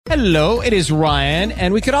Hello, it is Ryan,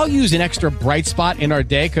 and we could all use an extra bright spot in our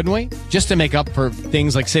day, couldn't we? Just to make up for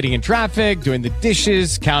things like sitting in traffic, doing the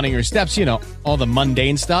dishes, counting your steps, you know, all the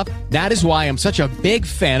mundane stuff. That is why I'm such a big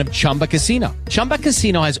fan of Chumba Casino. Chumba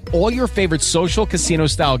Casino has all your favorite social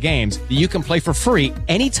casino-style games that you can play for free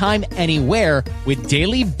anytime, anywhere with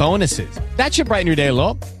daily bonuses. That should brighten your day a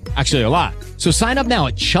little. Actually, a lot. So sign up now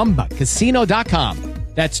at ChumbaCasino.com.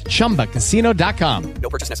 That's ChumbaCasino.com. No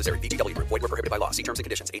purchase necessary. VGW Group. Void where prohibited by law. See terms and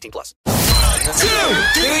conditions. 18+. 2.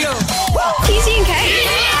 Here we go. Hughesy and Kate.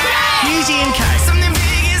 Hughesy and Kate. Something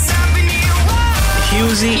big is happening.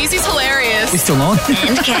 Hughesy. Hughesy's hilarious. We're still on.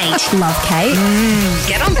 And Kate. Love Kate.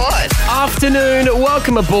 Get on board. Afternoon,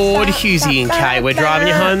 welcome aboard, Hughesy and Kate. We're driving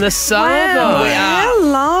you home this Sunday.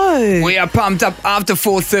 Hello. We are pumped up after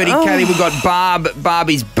 4:30, Katie. We've got Barb.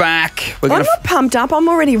 Barbie's back. I'm not pumped up. I'm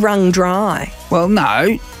already wrung dry. Well,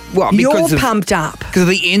 no. Well, You're pumped up. Because of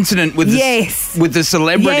the incident with with the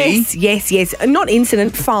celebrity. Yes. Not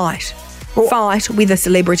incident, fight. Fight with a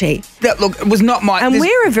celebrity. Look, it was not my... And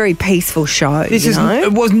we're a very peaceful show,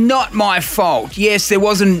 It was not my fault. Yes, there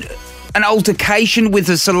wasn't an altercation with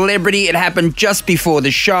a celebrity. It happened just before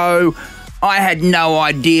the show. I had no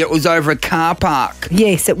idea it was over a car park.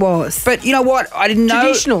 Yes, it was. But you know what? I didn't know.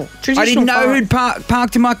 Traditional I didn't know fight. who'd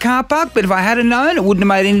parked in my car park, but if I had known, it wouldn't have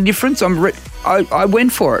made any difference. I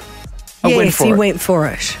went for it. Went for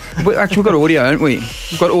it. Actually, we've got audio, haven't we?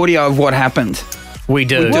 We've got audio of what happened. We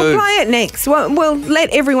do. We'll play it next. We'll let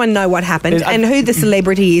everyone know what happened and who the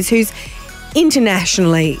celebrity is, who's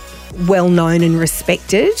internationally well known and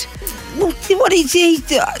respected. Well,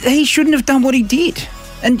 he shouldn't have done what he did.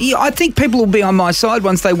 And I think people will be on my side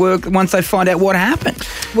once they find out what happened.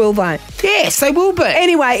 Will they? Yes, they will be.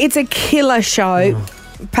 Anyway, it's a killer show,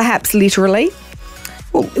 perhaps literally.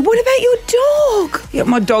 Well, what about your dog? Yeah,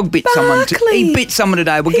 my dog bit someone. He bit someone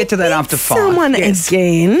today. We'll get to that after 5. Someone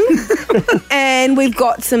again. And we've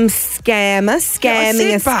got some scamming a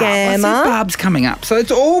scammer. I said Barb's coming up, so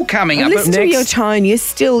it's all coming up. Listen to your tone. You're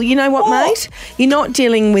still, you know what, mate? You're not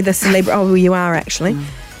dealing with a celebrity. Oh, well, you are actually.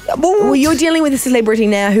 Well, you're dealing with a celebrity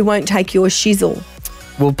now who won't take your shizzle.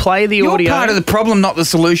 We'll play the audio. You're part of the problem, not the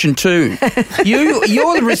solution too.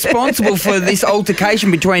 You're responsible for this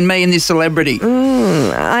altercation between me and this celebrity.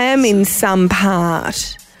 I am in some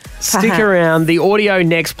part. Stick around. The audio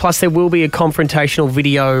next, plus there will be a confrontational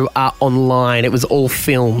video online. It was all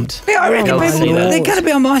filmed. Yeah, I reckon they're going to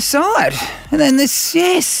be on my side. And then they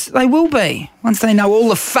will be once they know all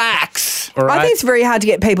the facts. All right. I think it's very hard to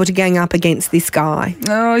get people to gang up against this guy.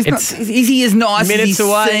 No, he's not. Is he as nice as he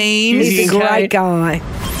seems? He's a great guy.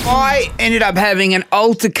 I ended up having an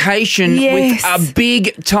altercation with a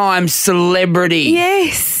big-time celebrity.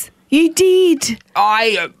 Yes, you did.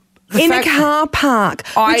 In a car park,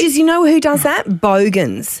 which is, you know who does that?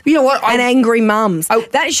 Bogans. You know what? And angry mums.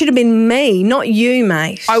 That should have been me, not you,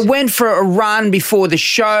 mate. I went for a run before the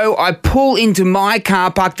show. I pull into my car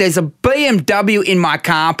park. There's a BMW in my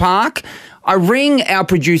car park. I ring our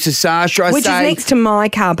producer, Sasha. Which is next to my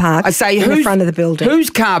car park. I say, in the front of the building. Who's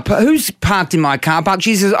parked in my car park?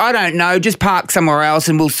 She says, I don't know. Just park somewhere else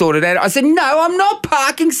and we'll sort it out. I said, no, I'm not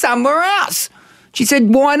parking somewhere else. She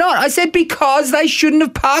said, why not? I said, because they shouldn't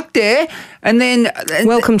have parked there. And then...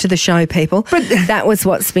 Welcome to the show, people. But that was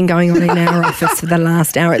what's been going on in our office for the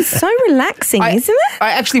last hour. It's so relaxing, isn't it?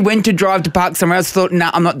 I actually went to drive to park somewhere else, thought, no,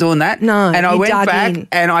 I'm not doing that. No, and I went back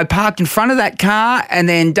and I parked in front of that car, and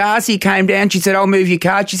then Darcy came down. She said, I'll move your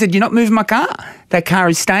car. She said, you're not moving my car. That car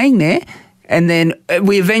is staying there. And then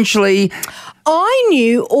we eventually... I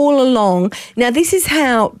knew all along. Now, this is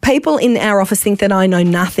how people in our office think that I know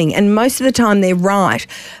nothing, and most of the time they're right.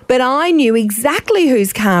 But I knew exactly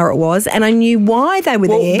whose car it was, and I knew why they were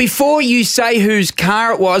there. Before you say whose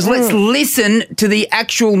car it was, let's listen to the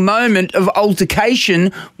actual moment of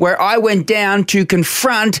altercation where I went down to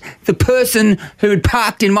confront the person who had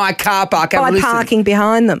parked in my car park. By parking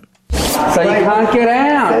behind them. So you can't get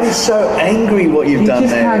out. That is so angry what you've done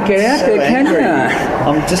there. You just can't get out there, can you?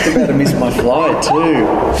 I'm just about to miss my flight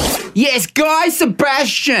too. Yes, Guy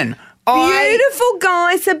Sebastian. Beautiful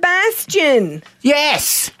Guy Sebastian.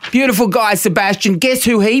 Yes, beautiful Guy Sebastian. Guess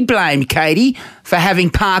who he blamed, Katie, for having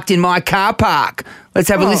parked in my car park? Let's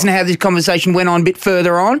have a listen to how this conversation went on a bit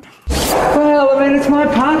further on. Well, I mean, it's my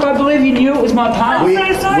park. I believe you knew it was my park.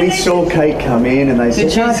 We saw Kate come in and they said...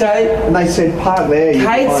 Did she say... And they said, park there.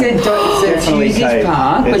 Kate said it's Hughiesy's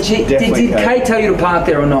park, but did Kate tell you to park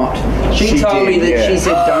there or not? She told me that she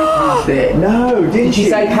said don't park there. No, did she? Did she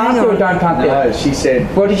say park there or don't park there? No, she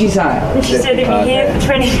said... What did she say? She said, if you're here for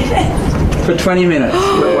 20 minutes. For 20 minutes?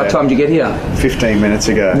 What time did you get here? 15 minutes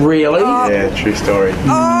ago. Really? Yeah, true story.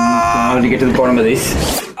 I wanted to get to the bottom of this.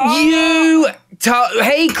 You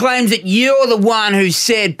he claims that you're the one who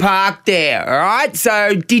said park there, all right?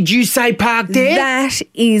 So did you say park there? That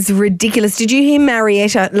is ridiculous. Did you hear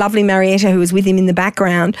Marietta, lovely Marietta, who was with him in the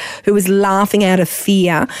background, who was laughing out of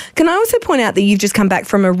fear? Can I also point out that you've just come back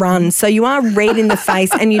from a run, so you are red in the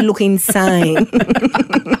face and you look insane.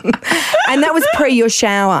 And that was pre your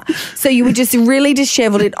shower. So you were just really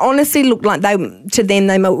dishevelled. It honestly looked like they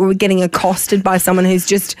were getting accosted by someone who's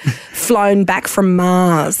just flown back from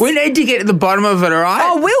Mars. We need to get to the bottom of it, all right?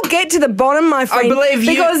 Oh, we'll get to the bottom, my friend. I believe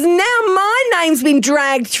you. Because now my name's been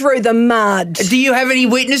dragged through the mud. Do you have any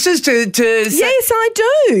witnesses to say? Yes, I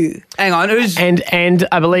do. Hang on, who's... And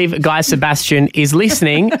I believe Guy Sebastian is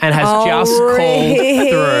listening and has just called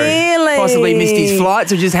through. Possibly missed his flight,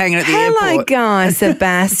 so just hanging at the Hello, airport. Guy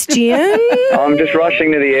Sebastian. I'm just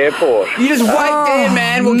rushing to the airport. You just wait there,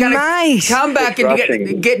 man. We're going mate. to come back and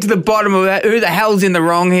rushing. get to the bottom of that. Who the hell's in the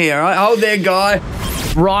wrong here? All right? Hold there, Guy.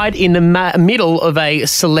 Right in the middle of a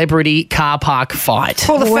celebrity car park fight.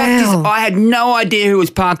 Well, the fact is, Wow. I had no idea who was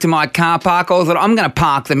parked in my car park. I thought, I'm going to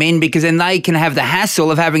park them in because then they can have the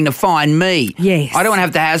hassle of having to find me. Yes. I don't want to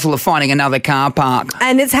have the hassle of finding another car park.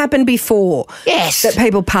 And it's happened before. Yes. That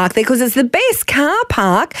people park there because it's the best car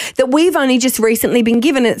park that we've only just recently been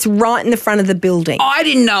given. It's right in the front of the building. I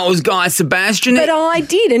didn't know it was Guy Sebastian. But I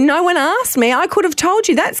did, and no one asked me. I could have told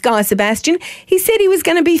you that's Guy Sebastian. He said he was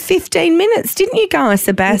going to be 15 minutes, didn't you, Guy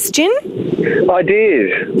Sebastian? I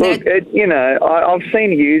did. Look, I've seen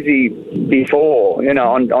Hughesy before,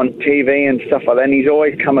 on TV and stuff like that, and he's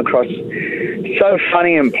always come across so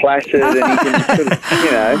funny and placid, and he can sort of,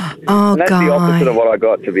 Oh, and that's Guy. the opposite of what I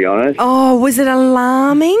got, to be honest. Oh, was it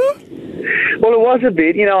alarming? Well, it was a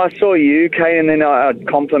bit. I saw you, Kate, and then I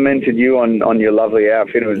complimented you on your lovely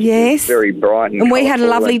outfit. It was Yes. very bright and And we had a colourful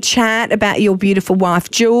lovely and- chat about your beautiful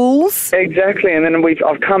wife, Jules. Exactly, and then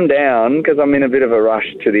I've come down because I'm in a bit of a rush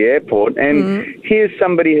to the airport, and here's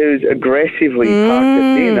somebody who's aggressively parked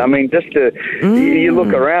us in. I mean, you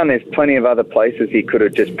look around, there's plenty of other places he could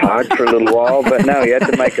have just parked for a little while, but no, he had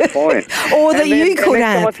to make a point. Or that And then- you could and then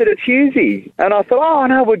have. someone said, it's Hughesy, and I thought, oh,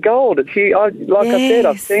 no, we're gold. It's Hugh. I said,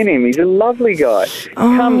 I've Yes. seen him. He's a lovely guy.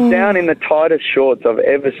 Comes down in the tightest shorts I've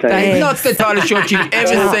ever seen. They're not the tightest shorts you've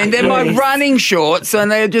ever seen. They're my running shorts,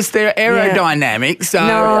 and they're aerodynamic. So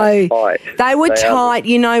No, Tight. they were They are tight.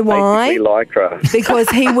 You know why? basically Lycra. Because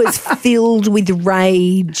he was filled with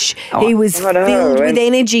rage. He was I know, filled with and-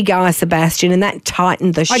 energy, Guy Sebastian, and that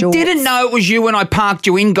tightened the I shorts. didn't know it was you when I parked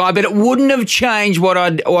you in, Guy, but it wouldn't have changed what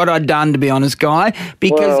I'd done, to be honest, Guy,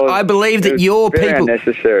 because Well, I believe it that was your very people,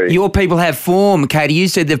 unnecessary. your people have form. Katie, you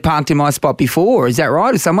said they've parked in my spot before. Is that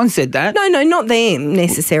right? Or someone said that? No, not them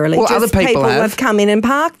necessarily. Well, Just other people have. have come in and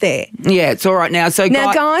parked there. Yeah, it's all right now. So,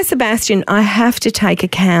 Now, Guy Sebastian, I have to take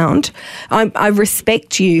account. I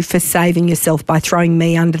respect you for saving yourself by throwing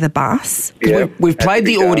me under the bus. Yeah, we've had to played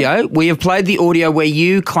be the done. audio. We have played the audio where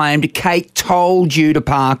you claimed Kate told you to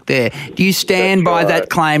park there. Do you stand That's by right. that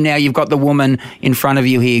claim now? You've got the woman in front of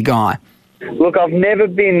you here, Guy. Look, I've never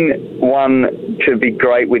been one to be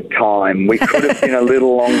great with time. We could have been a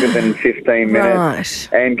little longer than 15 minutes.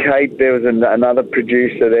 Right. And Kate, there was another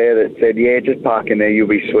producer there that said, yeah, just park in there, you'll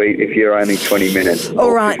be sweet if you're only 20 minutes.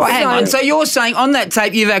 All right. Well, hang on. So you're saying on that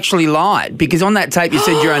tape you've actually lied, because on that tape you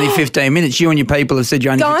said you're only 15 minutes. You and your people have said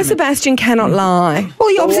you're only Guy 15 minutes. Sebastian cannot lie. Well,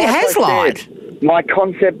 he obviously Like has I lied. said, my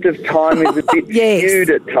concept of time is a bit Yes. skewed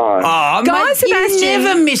at times. Oh, Guy mate, Sebastian- you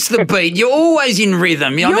never miss the beat. You're always in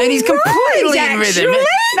rhythm. You know what I mean? He's You're completely right, in rhythm. actually.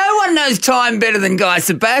 No one knows time better than Guy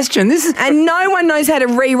Sebastian. This is And no one knows how to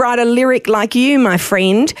rewrite a lyric like you, my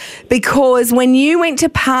friend, because when you went to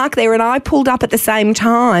park there and I pulled up at the same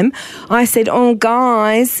time, I said, oh,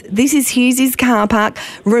 guys, this is Hughesy's car park.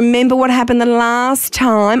 Remember what happened the last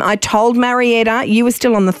time? I told Marietta, you were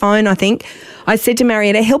still on the phone, I think. I said to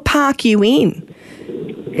Marietta, he'll park you in.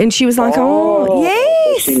 And she was like, oh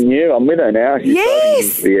yes. She knew. I'm with her now. She's Yes. driving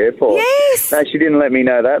me to the airport. Yes. No, she didn't let me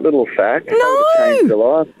know that little fact. That would have changed her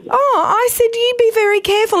life. Oh, I said, you be very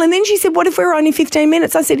careful. And then she said, what if we're only 15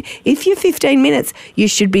 minutes? I said, if you're 15 minutes, you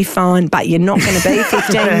should be fine, but you're not going to be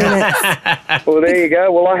 15 minutes. Well, there you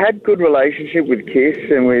go. Well, I had good relationship with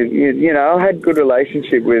KIIS, and with I had good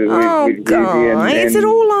relationship with Oh, with God. Hughesy Is it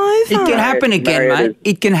all over? It can happen again, Marriott mate.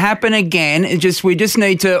 It can happen again. We just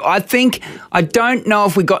need to. I don't know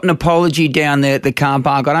if we got an apology down there at the car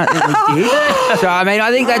park. I don't think we did. So I mean,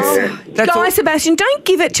 I think that's Guy all. Sebastian, don't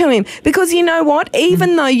give it to him, because you know what?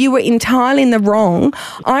 Even though you were entirely in the wrong,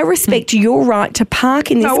 I respect your right to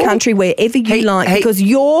park in this No, well, country wherever you hey, like, hey. because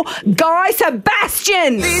you're Guy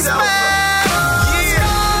Sebastian.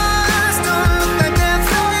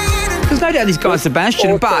 There's no doubt this Guy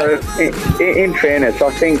Sebastian, but Also, in fairness,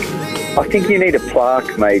 I think I think you need a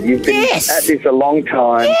plaque, mate. You've been at this a long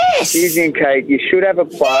time. Yes. Hughesy and Kate, you should have a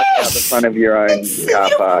plaque out the front of your own car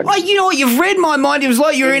park. You know what? You've read my mind. It was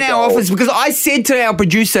like you were in our office because I said to our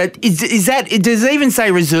producer, does it even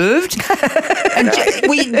say reserved? And Guy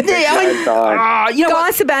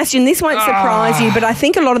Sebastian, this won't surprise you, but I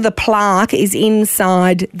think a lot of the plaque is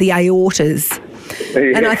inside the aortas.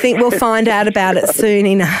 Yeah. And I think we'll find out about it soon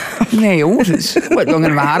enough. Yeah, aortas. What, I'm going to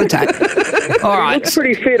have a heart attack. All right. Looks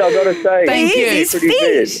pretty fit, I've got to say. Thank you. He's Pretty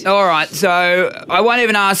fit. fit. All right, so I won't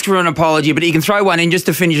even ask for an apology, but you can throw one in just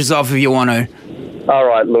to finish us off if you want to. All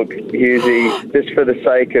right, look, Hughesy, just for the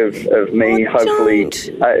sake of me, hopefully,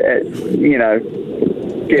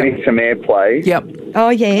 getting some airplay. Yep. Oh,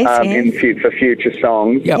 yes, for future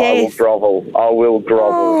songs, Yep. I will Yes. grovel. I will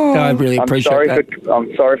grovel. I really appreciate that.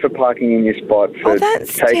 I'm sorry for parking in your spot, for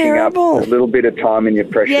that's taking terrible. up a little bit of time in your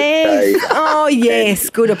precious day. Yes. Oh, yes.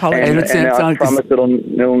 Good apology. And, it sounds I like promise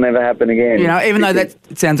it'll never happen again. You know, even though that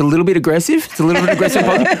sounds a little bit aggressive, it's a little bit aggressive,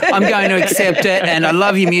 I'm going to accept it, and I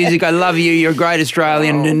love your music, I love you, you're a great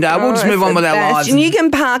Australian, and we'll just move on with our lives. And you can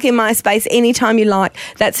park in my space anytime you like.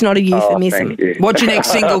 That's not a euphemism. Thank you. What's your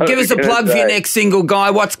next single? Give us a I was plug for your gonna say. next single,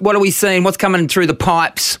 Guy. What are we seeing? What's coming through the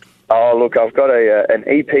pipes? Oh, look, I've got an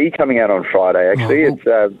EP coming out on Friday, actually. Oh.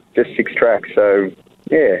 It's just 6 tracks, so,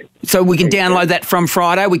 yeah. So we can download that from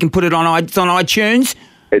Friday. We can put it on. It's on iTunes.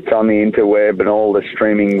 It's on the interweb and all the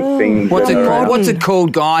streaming things. What's it that are called? around. What's it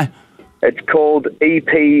called, Guy? It's called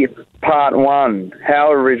EP Part 1.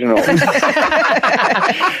 How original.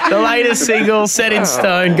 The latest single, Set in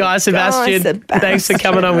Stone. Guy Sebastian, Sebastian. thanks for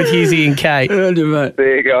coming on with Hughesy and Kate. See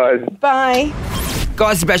you guys. Bye.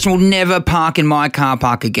 Guy Sebastian will never park in my car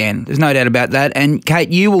park again. There's no doubt about that. And Kate,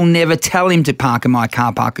 you will never tell him to park in my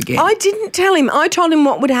car park again. I didn't tell him. I told him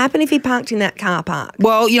what would happen if he parked in that car park.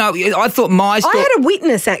 Well, you know, I thought my I story. had a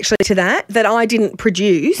witness actually to that I didn't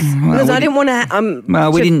produce because I didn't want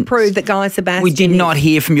we to didn't prove that Guy Sebastian. We did not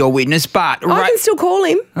hear from your witness, but I can still call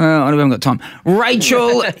him. I haven't got time.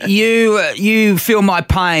 Rachel, you feel my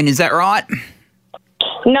pain. Is that right?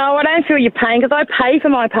 No, I don't feel your pain because I pay for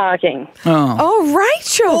my parking. Oh,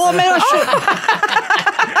 Rachel. Oh, man,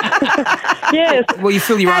 Yes. well, you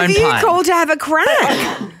feel your Have own you pain. called to have a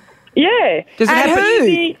crack? Yeah. Does it At happen?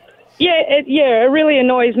 who? Yeah, it really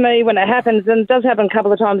annoys me when it happens, and it does happen a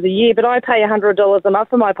couple of times a year, but I pay $100 a month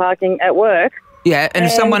for my parking at work. Yeah, and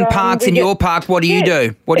if someone parks in your park, what do you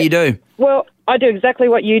do? What do you do? Well, I do exactly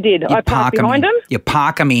what you did. I park behind them. You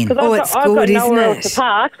park them in. Oh, it's I've good, got nowhere isn't else it? to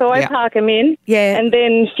park, so I Yeah. park them in. Yeah. And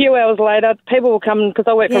then a few hours later, people will come, because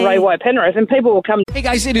I work for Yeah. Ray White Penrith, and people will come. Hey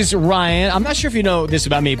guys, it is Ryan. I'm not sure if you know this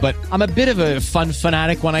about me, but I'm a bit of a fun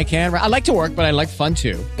fanatic when I can. I like to work, but I like fun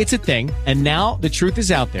too. It's a thing. And now the truth is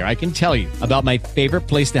out there. I can tell you about my favorite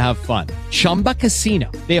place to have fun. Chumba Casino.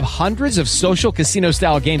 They have hundreds of social casino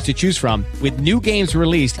style games to choose from with new games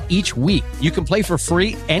released each week. You can play for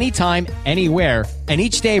free anytime, anywhere. And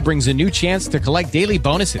each day brings a new chance to collect daily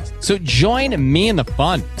bonuses. So join me in the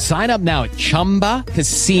fun. Sign up now at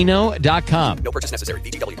ChumbaCasino.com. No purchase necessary.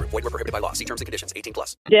 VGW Group. Void were prohibited by law. See terms and conditions.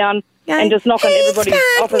 18+. down and just knock on Who's everybody's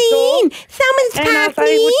parked office me door. in? Someone's And I parked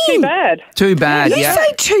say, me what's too in. bad? Too bad, You yeah. say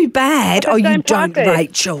too bad. Oh, you don't don't, park there.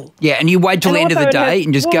 Rachel. Yeah, and you wait till the end of the also it day has-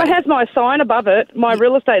 and just well, go. it has my sign above it, my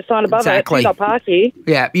real estate sign above Exactly. it. Do not park here.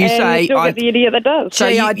 Yeah, you and say, you still I- get the idiot that does. So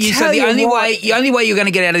Gee, I you tell say you the only what. way you're going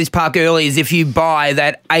to get out of this park early is if you buy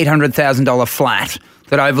that $800,000 flat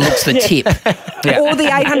that overlooks the tip. Yeah. Or the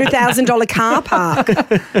 $800,000 car park.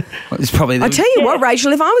 It's probably I tell you what,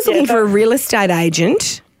 Rachel, if I was looking for a real estate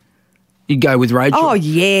agent, you'd go with Rachel. oh,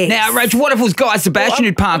 yes. Now, Rachel, what if it was Guy Sebastian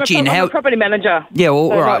who'd parked you in? I'm a property manager. Yeah, well,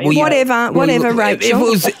 So, all right. Well, you- Whatever, well,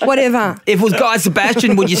 Rachel. If Whatever. it was Guy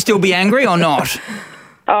Sebastian, would you still be angry or not?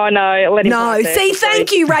 Oh, no, let him No, park there. see,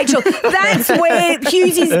 thank you, Rachel. That's where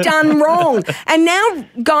Hughesy's done wrong. And now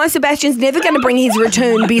Guy Sebastian's never going to bring his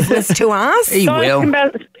return business to us. He will.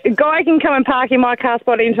 Guy can come and park in my car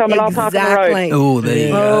spot anytime and I'll park on the road. Exactly. Oh, there you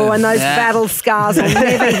go. Oh, and those Yeah. battle scars will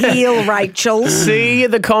never heal, Rachel. See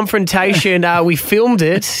the confrontation. We filmed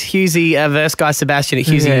it. Hughesy versus Guy Sebastian at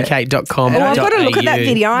HugheseyandKate.com. Oh, I've got to look at that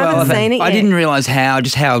video. I haven't seen it yet. I didn't realise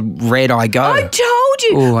how red I go. I told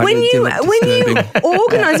you Oh, I when did you it when you disturbing.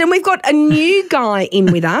 organised, and we've got a new guy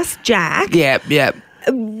in with us, Jack. Yeah.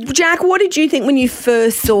 Jack, what did you think when you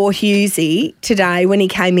first saw Hughesy today when he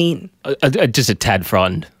came in? Just a tad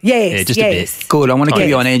frightened. Yes, Yeah, just yes. a bit. Good. I want to keep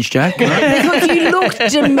you on edge, Jack. Because you looked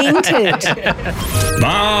demented.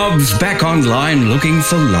 Bob's back online looking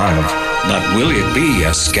for love. But will it be a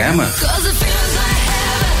scammer?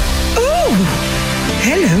 Ooh,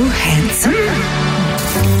 hello, handsome.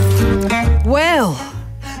 Well,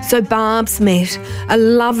 so Barb's met a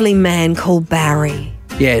lovely man called Barry.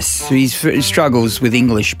 Yes, he struggles with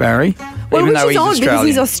English, Barry. Well, even which though is he's odd Australian. because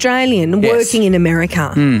he's Australian Yes. working in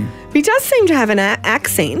America. He does seem to have an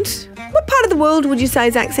accent. What part of the world would you say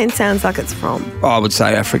his accent sounds like it's from? I would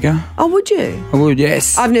say Africa. Oh, would you? I would,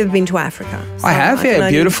 yes. I've never been to Africa. So I have, can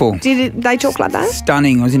only- beautiful. Did they talk like that?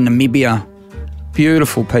 Stunning. I was in Namibia.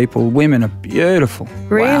 Beautiful people. Women are beautiful.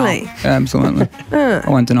 Really? Wow. Absolutely. I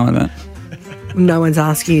won't deny that. No one's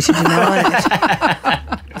asking you to deny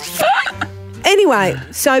it. Anyway,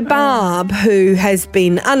 so Barb, who has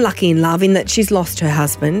been unlucky in love in that she's lost her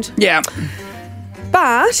husband. Yeah.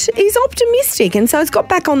 But he's optimistic and so has got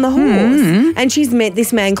back on the horse and she's met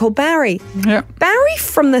this man called Barry. Yeah. Barry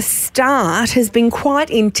from the start has been quite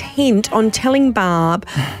intent on telling Barb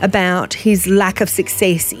about his lack of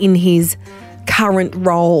success in his current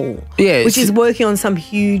role, which is working on some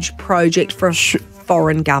huge project for a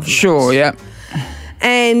foreign government. Sure, yeah.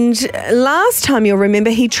 And last time you'll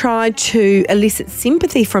remember he tried to elicit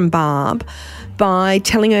sympathy from Barb by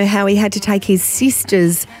telling her how he had to take his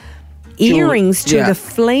sister's earrings to the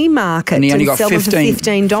flea market and he only to got sell them for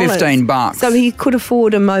 $15. $15. So he could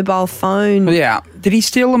afford a mobile phone. Yeah. Did he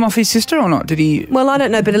steal them off his sister or not? Did he? Well, I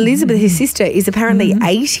don't know, but Elizabeth, his sister, is apparently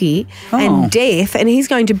 80 and deaf, and he's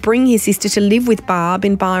going to bring his sister to live with Barb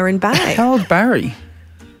in Byron Bay. How old's Barry?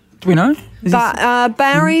 Do we know? But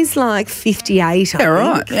Barry's like 58, I think. Yeah,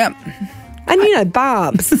 right. Yeah. And, you know,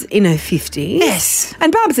 Barb's in her 50s. Yes.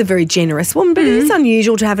 And Barb's a very generous woman, but it is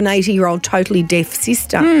unusual to have an 80-year-old totally deaf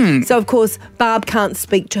sister. So, of course, Barb can't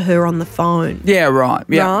speak to her on the phone. Yeah, right.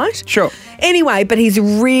 Yeah. Right? Sure. Anyway, but he's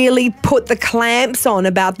really put the clamps on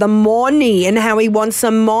about the money and how he wants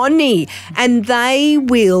some money. And they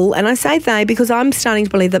will, and I say they because I'm starting to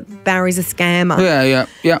believe that Barry's a scammer.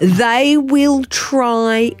 Yeah. They will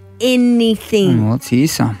try anything. Let's hear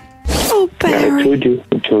some. Oh, Barry. I told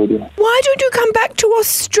you. Why don't you come back to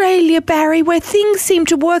Australia, Barry, where things seem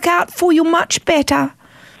to work out for you much better?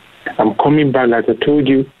 I'm coming back, like I told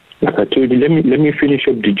you. Let me finish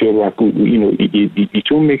up the job. It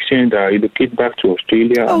won't make sense that I relocate back to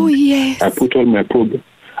Australia. Oh, yes. I put all my problem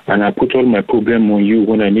on you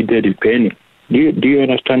when I needed a penny. Do you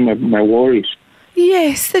understand my worries?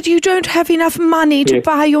 Yes, that you don't have enough money to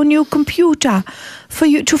buy your new computer for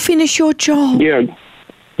you to finish your job.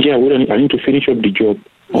 Yeah, well, I need to finish up the job.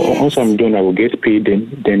 Once I'm done, I will get paid.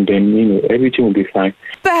 Then everything will be fine.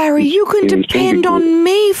 Barry, you can depend on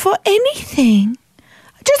me for anything.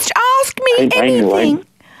 Just ask me anything.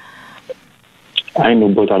 I know,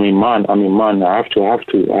 but I'm a man. I have to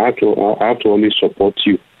always support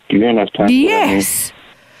you. Do you understand? Yes.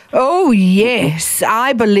 Oh, yes.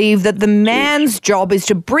 I believe that the man's job is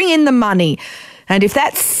to bring in the money. And if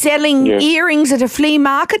that's selling earrings at a flea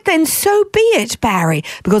market, then so be it, Barry,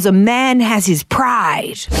 because a man has his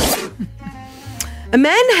pride. A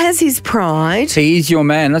man has his pride. He is your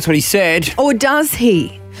man. That's what he said. Or does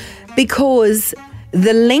he? Because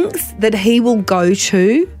the lengths that he will go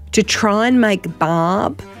to try and make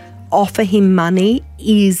Barb offer him money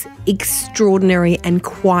is extraordinary and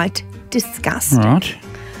quite disgusting. Right.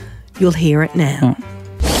 You'll hear it now.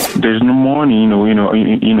 There's no money, I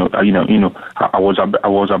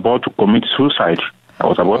was about to commit suicide.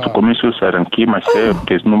 To commit suicide and kill myself.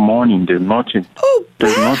 There's no money. There's nothing. Oh,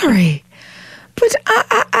 there's Barry. But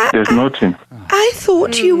there's nothing. I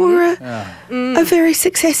thought you were a very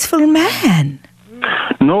successful man.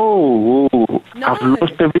 No, I've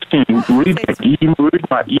lost everything. Read my email.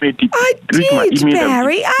 I did,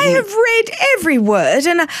 Barry. I have read every word,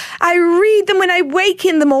 and I read them when I wake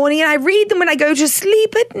in the morning, and I read them when I go to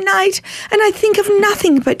sleep at night, and I think of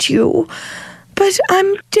nothing but you. But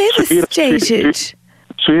I'm devastated.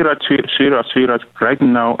 Sweetheart, right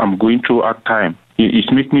now I'm going through a time.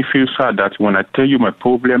 It makes me feel sad that when I tell you my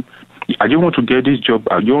problem, I don't want to get this job.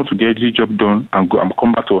 I don't want to get this job done and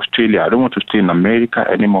come back to Australia. I don't want to stay in America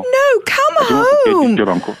anymore. No, come home.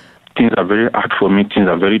 Things are very hard for me. Things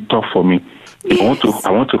are very tough for me. Yes.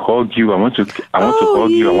 I want to hug you. I want to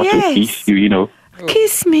hug you. I want to kiss you.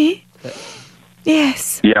 Kiss me.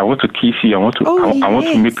 Yes. Yeah, I want to kiss you. I want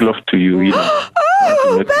to make love to you.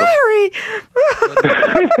 Oh, Barry.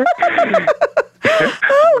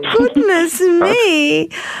 Oh, goodness me.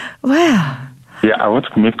 Wow. Yeah, I want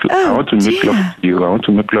to make love to you. I want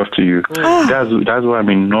to make love to you. That's why I'm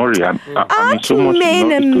in Nori. Aren't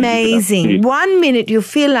men amazing? 1 minute you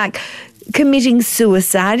feel like committing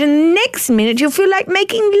suicide, and the next minute you feel like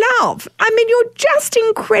making love. I mean, you're just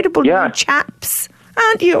incredible, you chaps,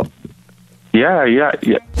 aren't you? Yeah.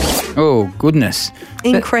 Oh, goodness.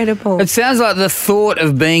 Incredible. It sounds like the thought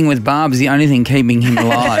of being with Barb is the only thing keeping him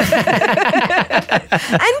alive.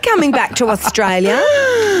 And coming back to Australia.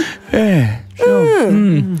 Yeah.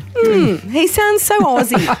 He sounds so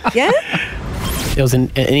Aussie, yeah? There was an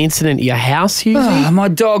incident at your house, Hughesy? Oh, my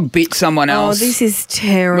dog bit someone else. Oh, this is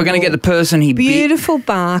terrible. We're going to get the person he Beautiful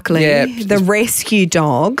Barkley, the rescue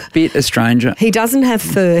dog. bit a stranger. He doesn't have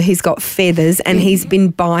fur, he's got feathers, and he's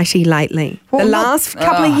been bitey lately. Well, the last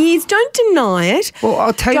couple of years, don't deny it. Well,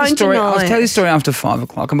 I'll tell you the story. I'll tell you the story after 5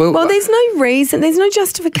 o'clock. Well, there's no reason, there's no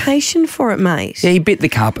justification for it, mate. Yeah, he bit the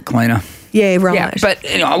carpet cleaner. Yeah, right. Yeah, but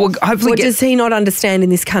we'll hopefully does he not understand in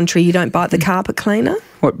this country you don't bite the carpet cleaner?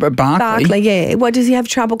 What, Barkley? Barkley, yeah. What, does he have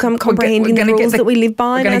trouble comprehending the rules that we live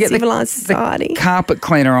by in our civilised society? The carpet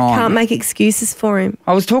cleaner on. Can't make excuses for him.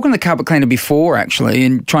 I was talking to the carpet cleaner before, actually,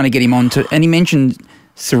 and trying to get him on to, and he mentioned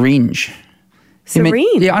syringe.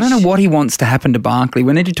 Syringe? I don't know what he wants to happen to Barkley.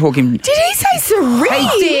 We need to talk him. Did he say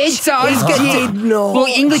syringe? He did. So I just Well,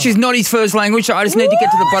 English is not his first language, so I just need to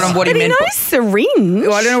get to the bottom of what he meant. But he knows syringe.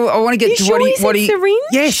 I don't know. I want to get to what he. Syringe?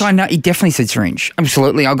 Yes, I know. He definitely said syringe.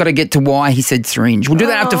 Absolutely. I've got to get to why he said syringe. We'll do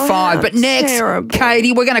that after 5. But next,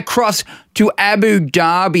 Katie, we're going to cross to Abu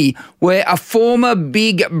Dhabi, where a former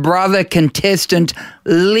Big Brother contestant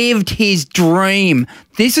lived his dream.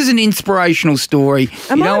 This is an inspirational story.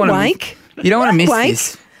 Am I awake? You don't want to miss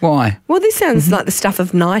this. Why? Well, this sounds like the stuff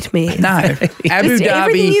of nightmares. No. Abu Dhabi,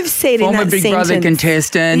 everything you've said in former that Big sentence. Brother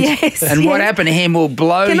contestant. Yes. And what happened to him will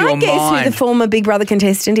blow Can your I guess mind. who the former Big Brother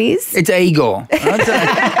contestant is? It's Igor. 2004.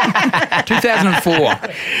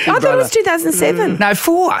 I thought it was 2007. No,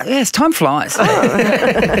 4. Yes, time flies.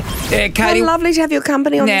 Katie, lovely to have your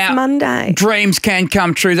company on this Monday. Dreams can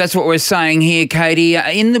come true. That's what we're saying here, Katie.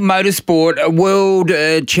 In the motorsport, world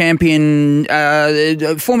champion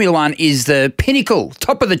Formula One is the pinnacle,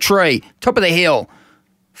 top of the tree, top of the hill.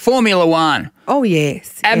 Formula One. Oh,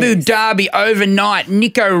 yes. Abu Dhabi overnight,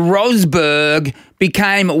 Nico Rosberg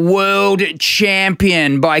became world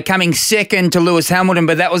champion by coming second to Lewis Hamilton,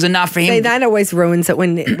 but that was enough for him. See, that always ruins it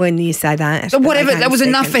when you say that. But whatever, that was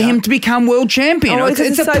enough for him to become world champion. Oh, it's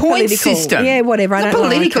a so point political. system. Yeah, whatever. I It's don't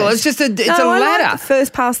not political. like it. It's just a I ladder. like the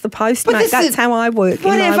first past the post, But mate. That's how I work.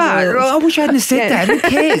 Whatever. I wish I hadn't said that. Who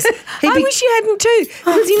cares? I wish you hadn't too.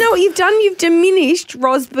 Because you know what you've done? You've diminished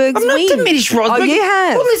Rosberg's I'm not win. diminished Rosberg. Oh, you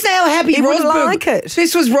have. Well, listen how happy He Rosberg. would like it.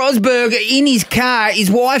 This was Rosberg in his car,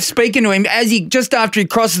 his wife speaking to him as he just after he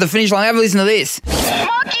crosses the finish line. Have a listen to this. Monkey,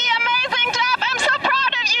 amazing job. I'm so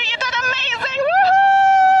proud of you. You did amazing.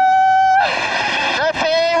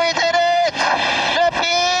 Woohoo! We did it.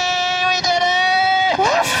 We did it.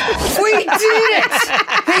 We did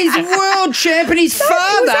it. He's world champion. His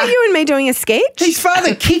father. Was that you and me doing a sketch? His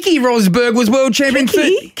father, Kiki Rosberg, was world champion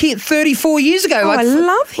 34 years ago. Oh, I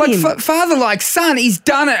love him. Like father, like son. He's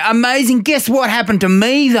done it. Amazing. Guess what happened to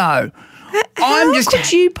me, though? How could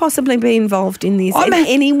you possibly be involved in this in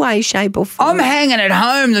any way, shape or form? I'm hanging at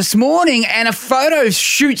home this morning and a photo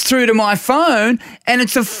shoots through to my phone and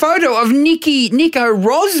it's a photo of Nico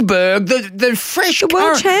Rosberg, the fresh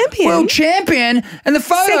world champion. And the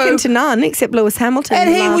photo... Second to none, except Lewis Hamilton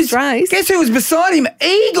in the last race. Guess who was beside him?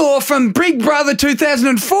 Igor from Big Brother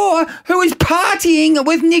 2004, who was partying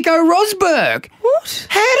with Nico Rosberg. What?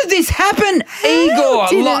 How did this happen, Igor? How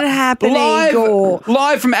did it happen, Igor?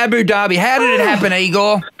 Live from Abu Dhabi. How did it happen,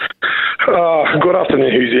 Igor? Good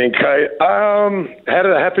afternoon, Hughesy and Kate. How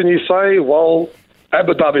did it happen, you say? Well,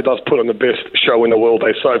 Abu Dhabi does put on the best show in the world,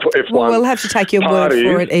 they say, for F1. Well, we'll have to take your word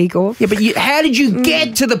for it, Igor. Yeah, but how did you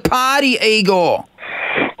get to the party, Igor?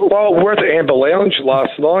 Well, we're at the Amber Lounge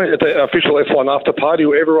last night at the official F1 after party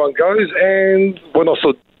where everyone goes, and when I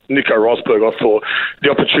saw Nico Rosberg, I thought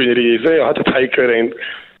the opportunity is there. I had to take it and...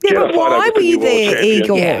 Yeah, but why were you there,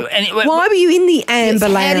 Igor? Yeah, why were you in the Amber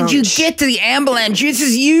Lounge? How did you get to the Amber Lounge?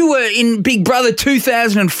 You were in Big Brother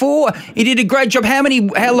 2004. You did a great job. How many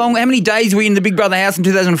days were you in the Big Brother house in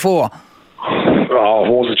 2004? Oh, what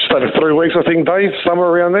was it, just over 3 weeks, I think, Dave, somewhere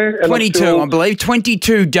around there. And 22, I believe,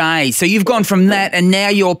 22 days. So you've gone from that and now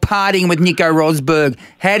you're partying with Nico Rosberg.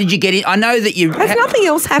 How did you get in? I know that you... Has nothing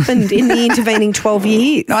else happened in the intervening 12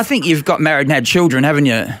 years? No, I think you've got married and had children, haven't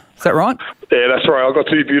you? Is that right? Yeah, that's right. I've got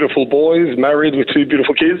 2 beautiful boys, married with 2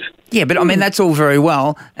 beautiful kids. Yeah, but I mean, that's all very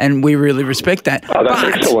well, and we really respect that. Oh, that's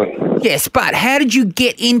excellent. Yes, but how did you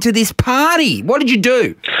get into this party? What did you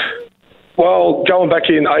do? Well, going back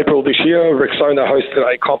in April this year, Rexona hosted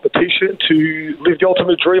a competition to live the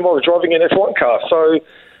ultimate dream of driving an F1 car. So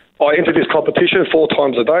I entered this competition 4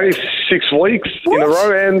 times a day, 6 weeks in a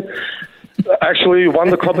row, and actually won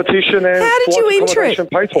the competition. And how did you enter it,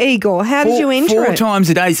 Igor? How did you enter it? 4 times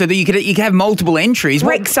a day, so that you could have multiple entries.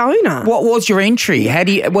 Rexona. What was your entry?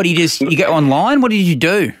 You go online? What did you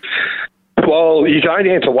do? Well, Well, you can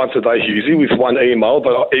only enter once a day, Hughesy, with one email,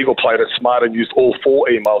 but Eagle played it smart and used all 4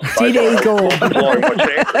 emails a day. Did Eagle? Blowing my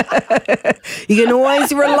chances. You can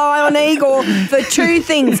always rely on Eagle for 2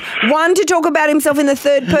 things. 1, to talk about himself in the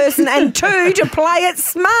third person, and 2, to play it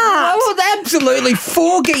smart. Oh, well, absolutely.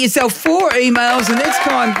 4, get yourself 4 emails, and next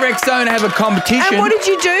time Rex don't have a competition. And what did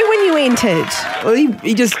you do when you entered? Well,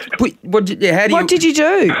 he just put, what did you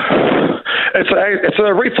do? It's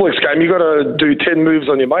a reflex game. You got to do 10 moves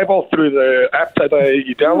on your mobile through the app that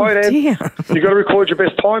you download, and you got to record your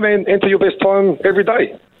best time and enter your best time every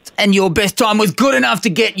day. And your best time was good enough to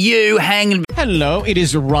get you hanging. Hello, it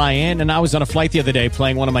is Ryan, and I was on a flight the other day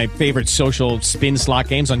playing one of my favorite social spin slot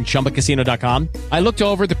games on ChumbaCasino.com. I looked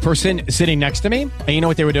over at the person sitting next to me, and you know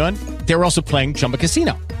what they were doing? They were also playing Chumba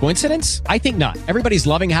Casino. Coincidence? I think not. Everybody's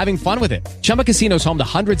loving having fun with it. Chumba Casino is home to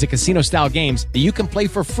hundreds of casino-style games that you can play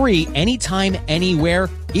for free anytime, anywhere,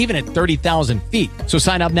 even at 30,000 feet. So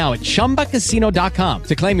sign up now at ChumbaCasino.com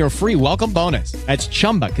to claim your free welcome bonus. That's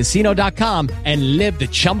ChumbaCasino.com and live the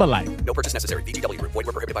Chumba life. No purchase necessary. VGW. Void where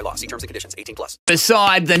prohibited by law. See terms and conditions. 18+.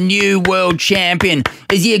 Beside the new world champion,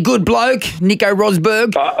 is he a good bloke, Nico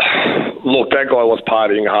Rosberg? Look, that guy was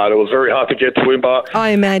partying hard. It was very hard to get to him, but I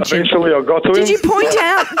imagine. Eventually I got to him. Did you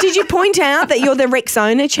point out that you're the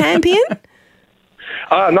Rexona champion?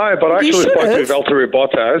 No, but I actually spoke with Valtteri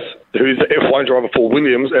Bottas, who's the F1 driver for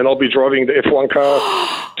Williams, and I'll be driving the F1 car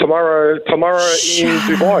tomorrow in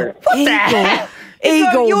Dubai. What the heck?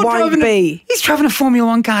 Eagle won't be. He's driving a Formula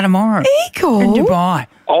 1 car tomorrow. Eagle? In Dubai.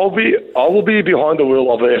 I will be behind the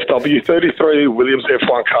wheel of the FW33 Williams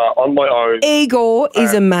F1 car on my own. Eagle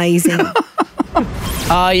is amazing.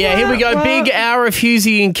 Here we go. Big hour of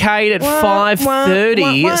Hughesy and Kate at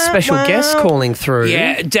 5:30. Special guest calling through.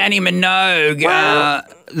 Yeah, Danny Minogue,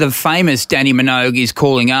 the famous Danny Minogue, is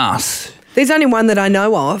calling us. There's only one that I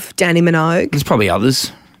know of, Danny Minogue. There's probably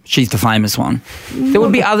others. She's the famous one. There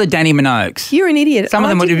would be other Danny Minogues. You're an idiot. Some of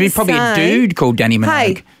them would be probably a dude called Danny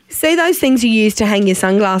Minogue. Hey, see those things you use to hang your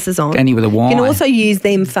sunglasses on? Danny with a Y. You can also use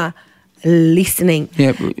them for listening.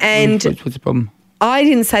 Yeah, and what's the problem? I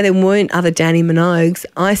didn't say there weren't other Danny Minogues.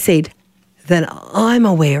 I said that I'm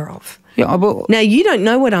aware of. Yeah, now, you don't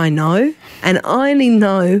know what I know, and I only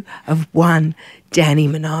know of one Danny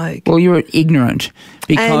Minogue. Well, you're ignorant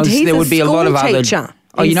because and he's there would be a lot of other. Teacher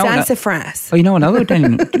Oh, you know Sassafras. Oh, you know another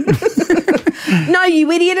Danny. No, you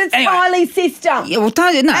idiot! It's Riley's sister. Yeah, well,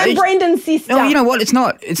 and Brendan's sister. No, you know what? It's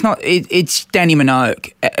not. It's Danny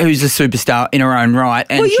Minogue, who's a superstar in her own right.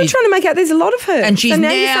 And well, you're trying to make out there's a lot of her, and she's so now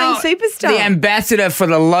now you're saying superstar, the ambassador for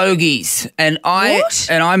the Logies. And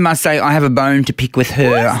I must say, I have a bone to pick with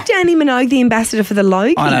her. Why is Danny Minogue the ambassador for the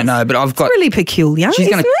Logies? I don't know, but I've got. It's really peculiar. She's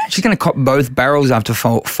going to cop both barrels after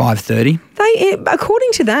 5:30.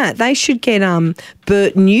 According to that, they should get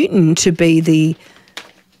Bert Newton to be the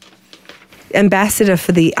ambassador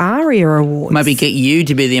for the ARIA Awards. Maybe get you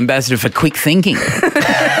to be the ambassador for quick thinking.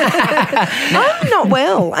 I'm not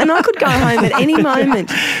well, and I could go home at any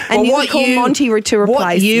moment, and you could call Monty to replace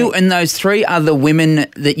what you me. and those 3 other women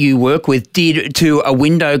that you work with did to a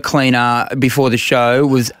window cleaner before the show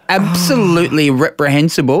was absolutely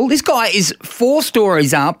reprehensible. This guy is 4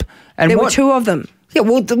 stories up. And there were 2 of them. Yeah,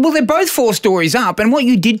 well, they're both 4 stories up, and what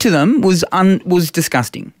you did to them was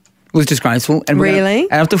disgusting. It was disgraceful. And really?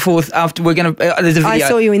 There's a video. I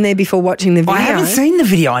saw you in there before watching the video. I haven't seen the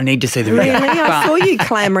video. I need to see the video. Really? I saw you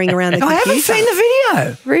clambering around the computer. I haven't seen the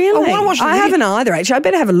video. Really? I want to watch the video. I haven't either, actually. I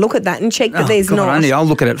better have a look at that and check that there's not. I'll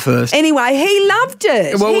look at it first. Anyway, he loved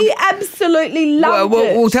it. Well, he absolutely loved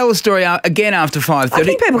it. We'll tell the story again after 5:30. I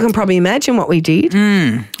think people can probably imagine what we did.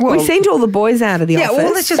 We sent all the boys out of the office. Yeah,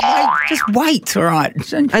 well, let's just wait. Just wait, all right?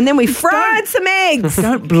 And then we fried some eggs.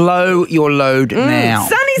 Don't blow your load now.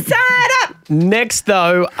 Sunny side up. Next,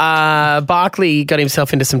 though, Barkley got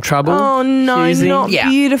himself into some trouble. Oh, no, Hughesy. not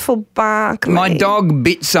beautiful Barkley. My dog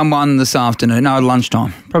bit someone this afternoon. No,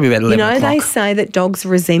 lunchtime. Probably about 11 o'clock. They say that dogs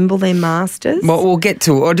resemble their masters. Well, we'll get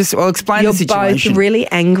to it. I'll explain the situation. You're both really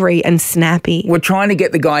angry and snappy. We're trying to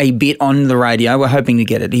get the guy he bit on the radio. We're hoping to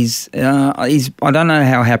get it. He's I don't know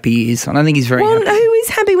how happy he is. I don't think he's very happy. Well, who is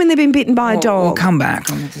happy when they've been bitten by a dog? We'll come back.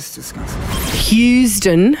 We'll just discuss it.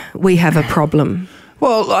 Houston, we have a problem.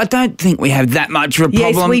 Well, I don't think we have that much of a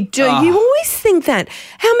problem. Yes, we do. You always think that.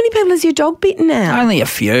 How many people has your dog bitten now? Only a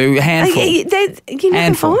few, a handful. You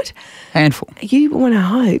never find? Handful. You want to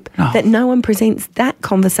hope that no one presents that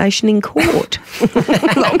conversation in court.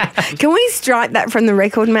 Can we strike that from the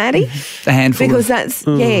record, Maddie? A handful. Because that's,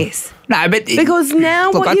 yes. No, but because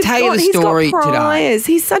now look, what I'll you've tell you got, the he's story got today. priors.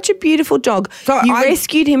 He's such a beautiful dog. So you I-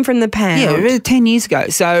 rescued him from the pound. Yeah, 10 years ago.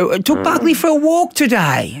 So I took Buckley for a walk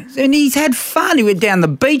today, and he's had fun. He went down the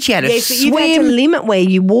beach, he had a Yes, but you've had to swim. limit where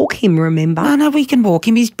you walk him, remember? No, we can walk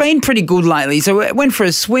him. He's been pretty good lately. So we went for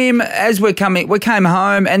a swim. As we came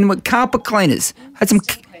home, and we're carpet cleaners. Had some.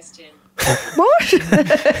 What?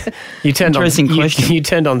 You turned Interesting on, question. You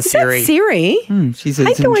turned on Is Siri. that Siri? She I said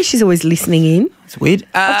hate the way she's always listening in. it's weird.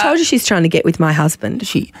 I've told you she's trying to get with my husband.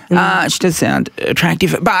 She does sound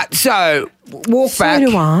attractive. But so walk So back.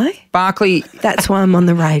 do I. Barclay. That's why I'm on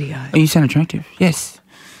the radio. Oh, you sound attractive. Yes.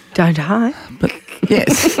 Don't I? But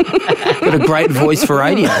yes, got a great voice for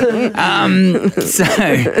radio. So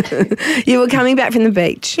You were coming back from the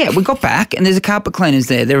beach. yeah, we got back, and there's a carpet cleaners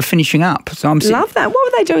there. They were finishing up, so I'm sitting. Love that.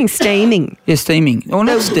 What were they doing? Steaming? Yeah, steaming. Oh,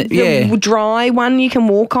 not yeah. The dry one you can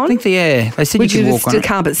walk on? I think they said Which you could is walk on the it.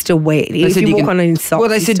 carpet's still wet. They If said you walk can- on it in socks. Well,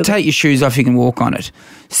 they you said still- take your shoes off, you can walk on it.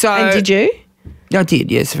 So And did you? I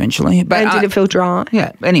did, yes, eventually. But And did it feel dry?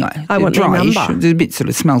 Yeah. Anyway, I want their dryish. number. There's a bit sort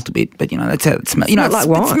of smelt a bit, but that's how it smells. You know, Not like it's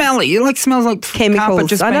what? smelly. It smells like carpet Chemicals.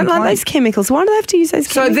 just I been don't like cleaned. those chemicals. Why do they have to use those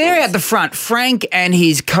So chemicals? they're out the front. Frank and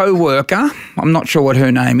his co-worker. I'm not sure what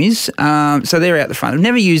her name is. So they're out the front. I've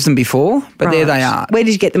never used them before, but there they are. Where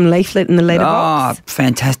did you get them? Leaflet in the letterbox? Oh,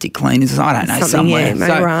 fantastic cleaners. I don't know, Something, somewhere.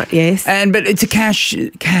 yeah, right, yes. But it's a cash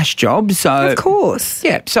job, so Of course.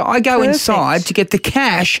 yeah. So I go Perfect. inside to get the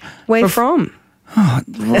cash. Where from?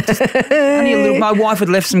 Only a little. My wife had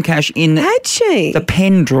left some cash in Had she? the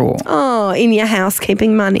pen drawer. Oh, in your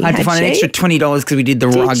housekeeping money. I had to find she? an extra $20 because we did the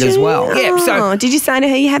rug Did as you? well. Yeah. So Oh, did you say to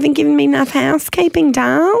her, you haven't given me enough housekeeping,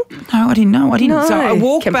 Dale? no, I didn't know. I didn't. No. So I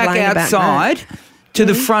walked back Complain about outside to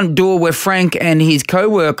the front door where Frank and his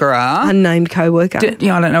co-worker are. Unnamed co-worker.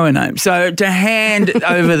 Yeah, I don't know her name. So to hand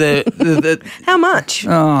over the How much?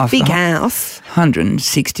 Oh, Big for- house.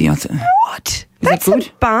 160. I think. What? Is That's that good?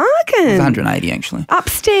 a bargain. 180 actually.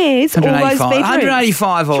 Upstairs, all those 185. bedrooms.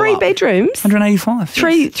 185 all Three up. bedrooms. 185.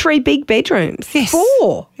 Three big bedrooms. Yes.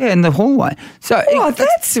 4. Yeah, in the hallway. So Oh,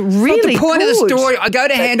 that's really the point of good. the story. I go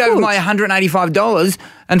to hand over my $185,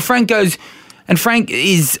 and Frank goes. And Frank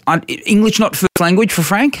is English, not first language for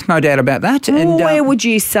Frank, no doubt about that. And Where would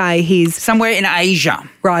you say he's... somewhere in Asia.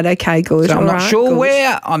 Right, okay, good. So I'm all not right, sure good.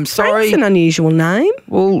 where. I'm sorry. Frank's an unusual name.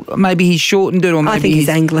 Well, maybe he's shortened it, or maybe I think he's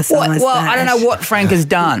Well, anglicised I don't know what Frank has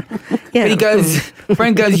done. Yeah. But he goes,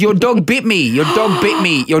 Frank goes, your dog bit me. Your dog bit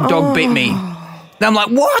me. Your dog bit me. And I'm like,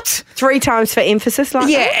 what? 3 times for emphasis like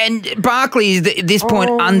Yeah, that? and Barclay is at this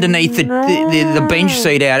point underneath the bench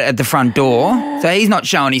seat out at the front door, so he's not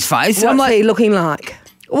showing his face. What's I'm like, he looking like?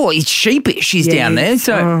 oh, he's sheepish. He's Yes. down there.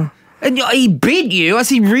 So, and he bit you. I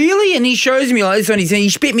said, really? And he shows me like this, and he says,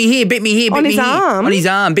 he bit me here, bit me here, bit On me his here. arm? On his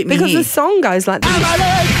arm, bit me Because here. the song goes like this.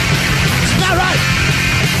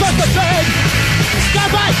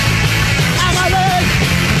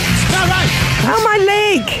 Oh, my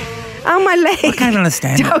leg. Oh, my leg. I can't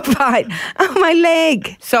understand it. Dog bite. Oh, my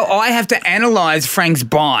leg. So I have to analyse Frank's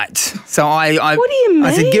bite. So I What do you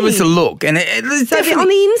I said, give us a mean? look, and it's So definitely on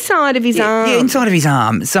the inside of his arm. Yeah, inside of his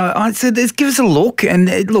arm. So I said, give us a look,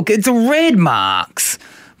 and look, it's a red marks.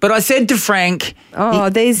 But I said to Frank, Oh,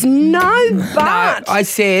 there's no but. I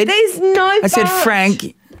said, There's no I said, but.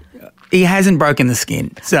 Frank, he hasn't broken the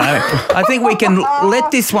skin. So I think we can let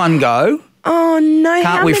this one go. Oh, no. Can't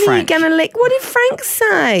How we, many Frank? are you going to let... What did Frank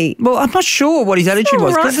say? Well, I'm not sure what his attitude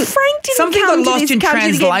was. All right. 'cause Frank didn't something come got to lost this in country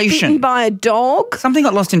to get translation. bitten by a dog. Something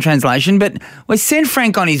got lost in translation, but we sent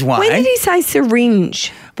Frank on his way. When did he say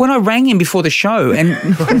syringe? When I rang him before the show, and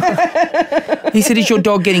he said, is your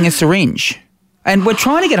dog getting a syringe? And we're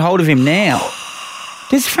trying to get hold of him now.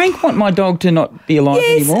 Does Frank want my dog to not be alive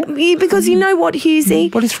anymore? Yes, because you know what,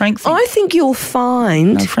 Hughesy? What does Frank think? I think you'll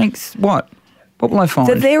find No, Frank's what? What will I find?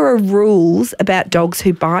 that there are rules about dogs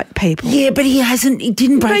who bite people. Yeah, but he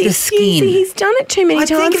didn't break But the skin. Hughesy, he's done it too many I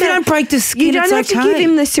times. think if you now. don't break the skin, you don't it's have to okay. give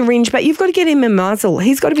him the syringe, but you've got to get him a muzzle.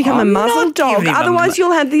 He's got to become a I'm muzzle not dog. giving him a Otherwise,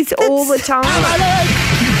 you'll have this all the time.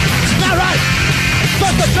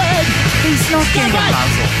 He's not getting a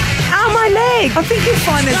muzzle. Oh, my leg. I think you'll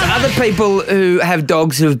find there's other people who have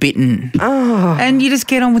dogs who have bitten. Oh. And you just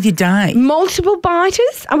get on with your day. Multiple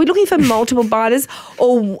biters? Are we looking for multiple biters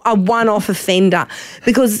or a one-off offender?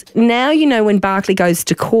 Because now you know when Barclay goes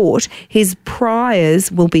to court, his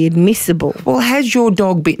priors will be admissible. Well, has your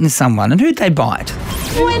dog bitten someone, and who'd they bite?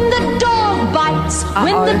 When the dog bites,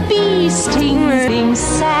 when the bee stings, being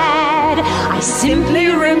sad, I simply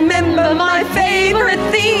remember my favourite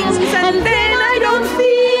things, and then I don't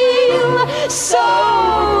feel so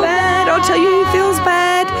Bad. I'll tell you who feels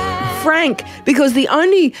bad. Frank. Frank, because the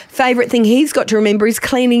only favourite thing he's got to remember is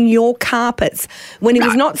cleaning your carpets when he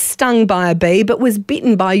was not stung by a bee but was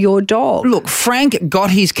bitten by your dog. Look, Frank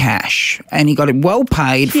got his cash and he got it well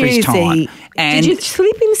paid for his time. Hughesy, And did you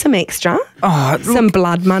slip in some extra? look, Some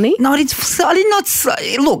blood money? No, I did not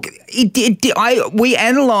say. Look, we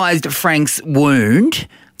analysed Frank's wound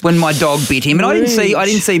when my dog bit him, and I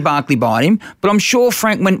didn't see Barkley bite him, but I'm sure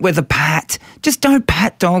Frank went with a pat. Just don't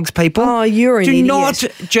pat dogs, people. Oh, you're an idiot. Do not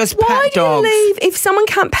just pat dogs. Why do you leave? If someone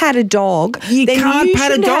can't pat a dog, then you can't pat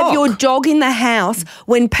a shouldn't have dog. your dog in the house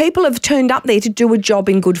when people have turned up there to do a job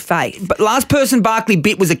in good faith. But last person Barkley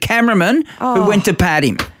bit was a cameraman who went to pat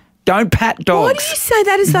him. Don't pat dogs. Why do you say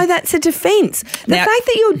that as though that's a defence? The Now- fact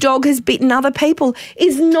that your dog has bitten other people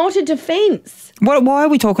is not a defence. Why are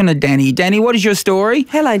we talking to Danny? Danny, what is your story?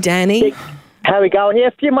 Hello, Danny. How we going? Yeah,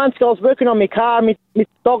 a few months ago I was working on my car. My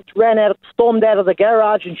dog stormed out of the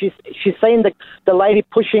garage, and she's seen the lady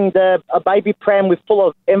pushing a baby pram with full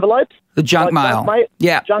of envelopes. The junk mail.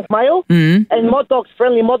 Yeah. Junk mail. Mhm. And my dog's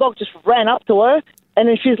friendly. My dog just ran up to her, and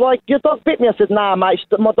then she's like, "Your dog bit me." I said, "Nah, mate,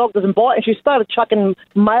 my dog doesn't bite." And she started chucking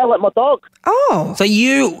mail at my dog. Oh. So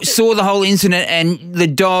you saw the whole incident and the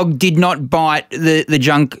dog did not bite the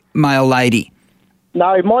junk mail lady?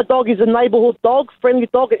 No, my dog is a neighbourhood dog, friendly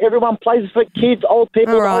dog. Everyone plays with it, kids, old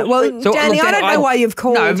people. All right. Well, So, Danny, look, I don't know why you've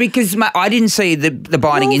called. No, because I didn't see the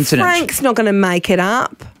biting incident. Frank's not going to make it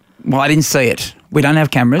up. Well, I didn't see it. We don't have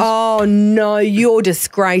cameras. Oh, no, you're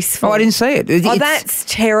disgraceful. Oh, I didn't see it. Oh, that's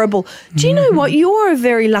terrible. Do you know what? You're a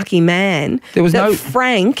very lucky man. There was that no-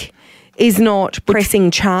 Frank is not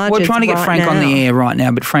pressing charges. We're trying to get right Frank now. on the air right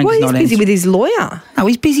now, but Frank's Well, he's not busy answering. with his lawyer. No,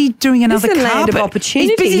 he's busy doing another This is a carpet. land of opportunity.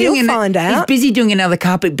 He's busy He'll doing find out. He's busy doing another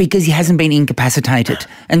carpet because he hasn't been incapacitated.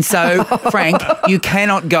 And so, Frank, you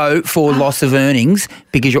cannot go for loss of earnings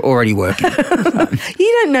because you're already working.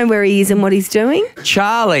 You don't know where he is and what he's doing.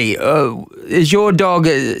 Charlie, has your dog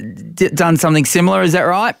done something similar? Is that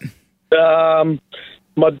right?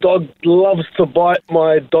 My dog loves to bite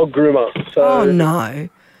my dog groomer. So, Oh, no.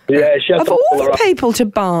 Yeah, she has Of to all pull her the up. people to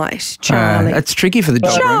bite, Charlie. That's tricky for the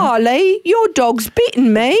dog. Charlie, your dog's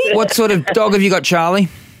bitten me. What sort of dog have you got, Charlie?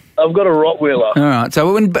 I've got a Rottweiler. All right.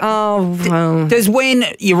 So when well. does when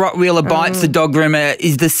your Rottweiler bites the dog groomer,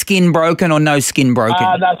 is the skin broken or no skin broken?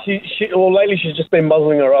 No, well, lately she's just been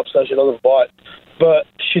muzzling her up so she doesn't bite. But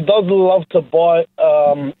she does love to bite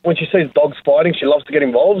when she sees dogs fighting. She loves to get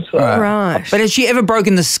involved. So. Right. But has she ever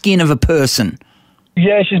broken the skin of a person?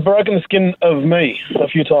 Yeah, she's broken the skin of me a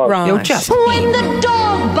few times. Right. You're just When the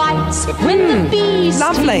dog bites, when the bee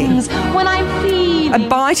Lovely. stings, when I feel A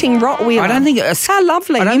biting Rottweiler. I don't think How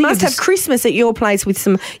lovely. I don't You think must it's have Christmas at your place with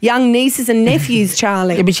some young nieces and nephews,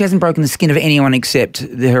 Charlie. Yeah, but she hasn't broken the skin of anyone except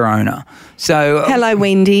her owner. So Hello,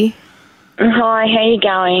 Wendy. Hi, how you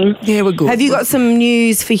going? Yeah, we're good. Have you got some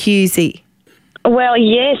news for Hughesy? Well,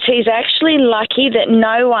 yes, he's actually lucky that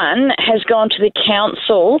no one has gone to the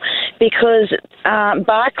council because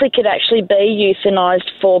Barkley could actually be euthanised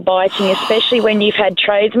for biting, especially when you've had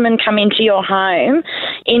tradesmen come into your home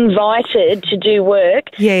invited to do work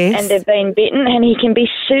Yes. and they've been bitten, and he can be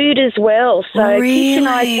sued as well. So kiss your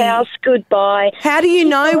nice Really? house goodbye. How do you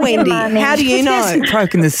know, Wendy? How do you She know? hasn't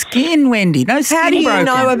broken the skin, Wendy. No skin How do you broken.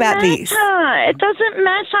 know about this? It doesn't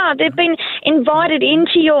matter. They've been invited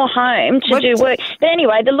into your home to do work. But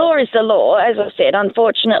anyway, the law is the law. As I said,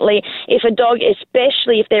 unfortunately, if a dog,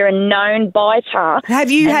 especially if they're a known biter... Have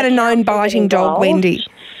you had a known biting dog, Wendy?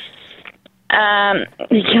 I'm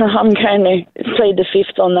going to plead the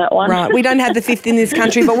fifth on that one. Right, we don't have the fifth in this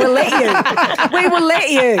country, but we'll let you. We will let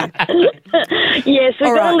you. Yes, we've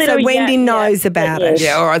All got a right, little so Wendy knows about it.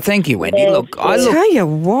 Yeah, all right. Thank you, Wendy. Look, I look. Tell you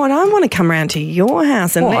what, I want to come round to your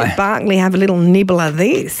house and Why? let Barkley have a little nibble of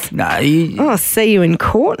this. No, you. I'll see you in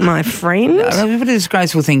court, my friend. What a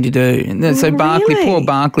disgraceful thing to do. So Barkley, Really? poor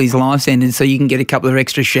Barkley's life's ended, so you can get a couple of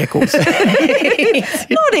extra shekels.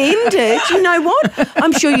 Not ended. You know what?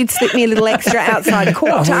 I'm sure you'd slip me a little extra outside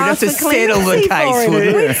court Oh, to we'd have ask to for settle the clemency case, for him.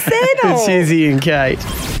 wouldn't we? We'd settle. It's Hughesy and Kate.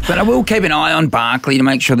 But I will keep an eye on Barkley to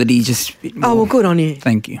make sure that he's just. Oh, well, good on you.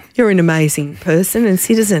 Thank you. You're an amazing person and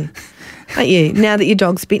citizen, aren't you? Now that your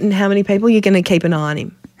dog's bitten, how many people you're going to keep an eye on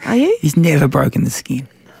him? Are you? He's never broken the skin.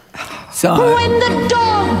 So when the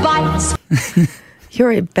dog bites.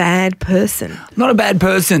 You're a bad person. I'm not a bad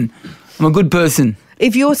person. I'm a good person.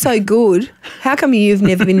 If you're so good, how come you've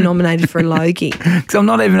never been nominated for a Logie? Because I'm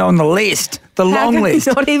not even on the list, the How long come list.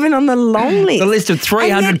 you're not even on the long list. The list of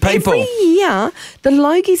 300 And yet people. Every year, the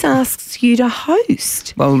Logies asks you to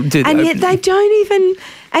host. Well, do And yet they don't even,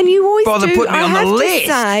 and you always Bother do. putting me I on the have list.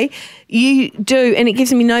 to say, you do, and it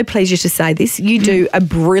gives me no pleasure to say this, you do a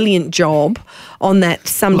brilliant job on that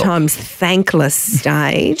sometimes thankless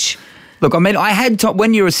stage. Look, I mean, I had Tom,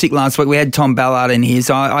 when you were sick last week, we had Tom Ballard in here,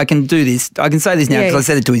 so I can do this. I can say this now because I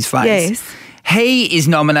said it to his face. Yes. He is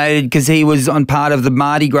nominated because he was on part of the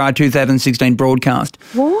Mardi Gras 2016 broadcast.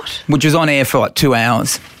 What? Which was on air for like 2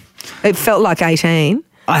 hours. It felt like 18.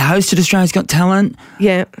 I hosted Australia's Got Talent.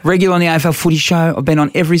 Yeah. Regular on the AFL Footy Show. I've been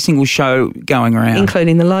on every single show going around.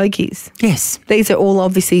 Including the Logies. Yes. These are all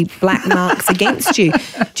obviously black marks against you.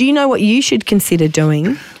 Do you know what you should consider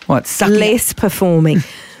doing? What? Less performing.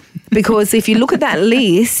 Because if you look at that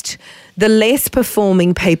list, the less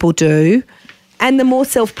performing people do and the more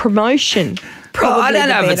self-promotion. Well, I don't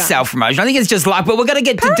know if it's self-promotion. I think it's just luck, but we're going to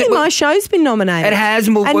get Apparently to... my show's been nominated. It has.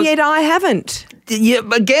 And yet I haven't. Yeah,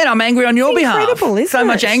 again, I'm angry on your behalf. Incredible, isn't so it?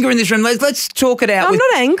 much anger in this room. Let's talk it out. I'm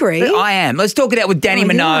not angry. I am. Let's talk it out with Danny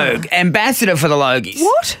Minogue, ambassador for the Logies.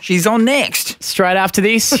 What? She's on next. Straight after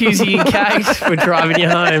this, Hughesy and Kate, we're driving you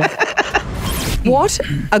home. What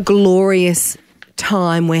a glorious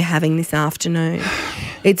time we're having this afternoon.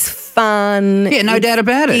 It's fun. Yeah, no doubt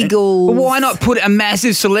about it. Giggles. Well, why not put a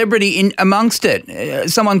massive celebrity in amongst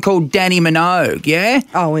it? Someone called Danny Minogue, yeah?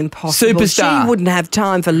 Oh, impossible. Superstar. She wouldn't have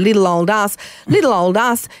time for little old us. Little old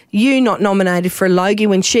us, you not nominated for a Logie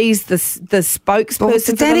when she's the spokesperson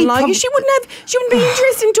for the Logie. She wouldn't be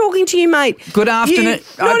interested in talking to you, mate. Good afternoon.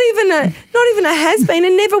 Not even a has-been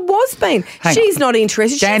and never was been. She's not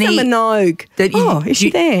interested. Danny, she's a Minogue. Is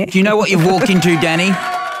she there? Do you know what you've walked into, Danny?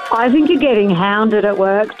 I think you're getting hounded at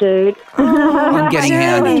work, dude. I'm getting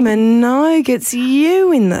hounded. Danny Minogue, it's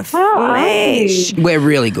you in the flesh. We're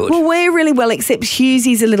really good. Well, we're really well, except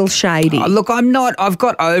Hughesy's a little shady. Look, I'm not. I've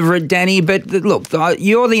got over it, Danny, but look,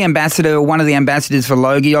 you're the ambassador, one of the ambassadors for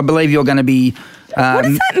Logie. I believe you're going to be... what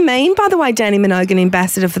does that mean, by the way, Danny Minogue, an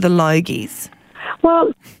ambassador for the Logies?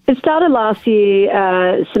 Well, it started last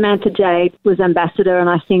year. Samantha Jade was ambassador and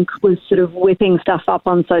I think was sort of whipping stuff up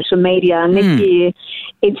on social media. And this year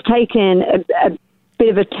it's taken a bit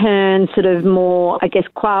of a turn, sort of more, I guess,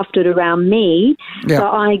 crafted around me. Yeah.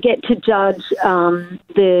 So I get to judge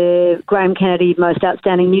the Graham Kennedy Most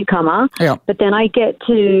Outstanding Newcomer, but then I get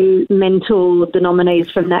to mentor the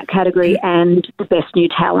nominees from that category and the Best New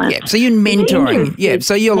Talent. Yeah, so you're mentoring. Yeah,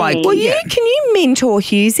 so you're like... Well, can you mentor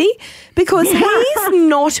Hughesy? Because he's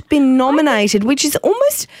not been nominated, which is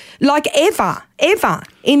almost like ever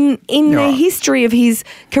in the history of his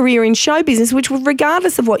career in show business, which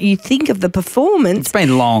regardless of what you think of the performance... It's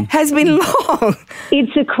been long. ...has been long.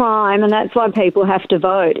 It's a crime and that's why people have to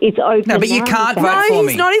vote. It's open. No, but you can't vote for me. No,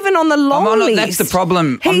 he's not even on the long list. That's the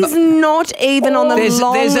problem. He's not even on the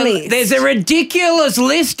long list. There's a ridiculous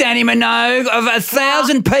list, Danny Minogue, of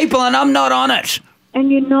 1,000 people and I'm not on it. And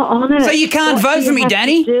you're not on it. So you can't vote for me,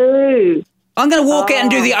 Danny. I'm going to walk out and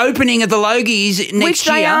do the opening of the Logies next year. Which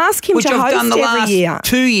they ask him which to I've host done the last every year.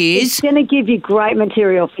 2 years. It's going to give you great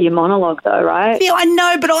material for your monologue, though, right? Yeah, I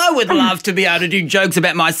know, but I would love to be able to do jokes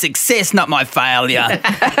about my success, not my failure. I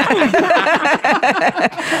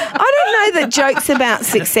don't know that jokes about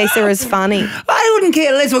success are as funny. I wouldn't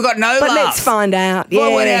care less. We've got no But laughs. let's find out. If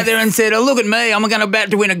I went out there and said, oh, look at me, I'm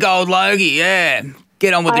about to win a gold Logie. Yeah,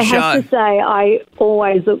 get on with the show. I have to say, I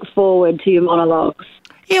always look forward to your monologues.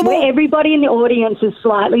 Yeah, where everybody in the audience is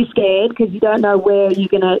slightly scared because you don't know where you're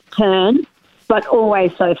going to turn, but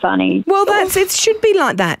always so funny. Well, it should be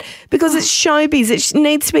like that because it's showbiz. It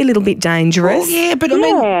needs to be a little bit dangerous. Well, yeah, but I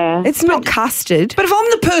mean... It's not custard. But if I'm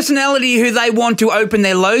the personality who they want to open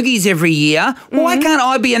their Logies every year, why can't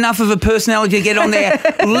I be enough of a personality to get on their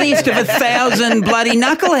list of 1,000 bloody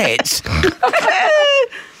knuckleheads?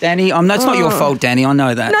 Danny, that's not your fault, Danny. I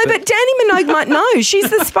know that. No, but Danny Minogue might know. She's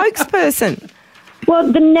the spokesperson.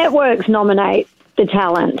 Well, the networks nominate the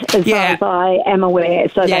talent as far as I am aware.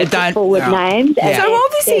 So they put forward names. And So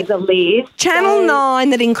obviously there's a list. Channel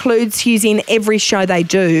 9 that includes Hughesy in every show they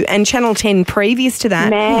do and Channel 10 previous to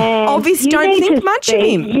that obviously don't think much of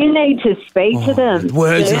him. You need to speak to them.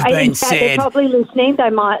 Words have been said. They're probably listening.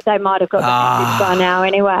 They might have got the message by now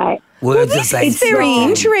anyway. Words have been It's very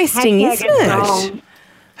interesting, isn't it?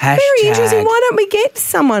 Very interesting. Why don't we get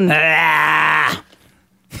someone...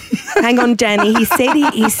 Hang on, Danny. He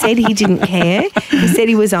said he didn't care. He said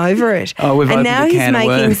he was over it. Oh, we've and opened now a he's can of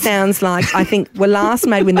making worms. sounds like I think were last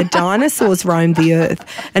made when the dinosaurs roamed the earth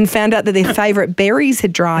and found out that their favourite berries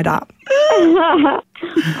had dried up.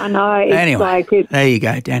 I know. It's Anyway, like there you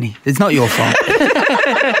go, Danny. It's not your fault.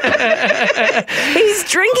 He's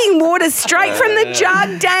drinking water straight from the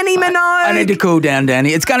jug, Danny Minogue. I need to cool down,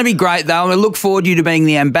 Danny. It's going to be great, though. I look forward to you to being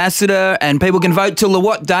the ambassador, and people can vote till the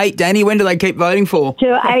what date, Danny? When do they keep voting for?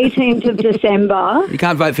 Till 18th of December. You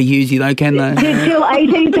can't vote for Hughesy, though, can they? Till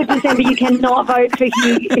 18th of December, you cannot vote for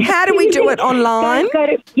Hughesy. How do we do it online? Go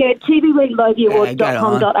to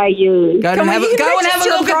tvleaguelogieawards.com.au. Go and have a look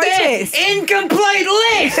at this incomplete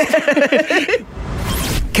list.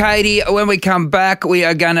 Katie, when we come back,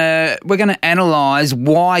 we're gonna analyse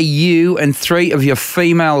why you and 3 of your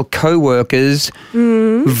female co-workers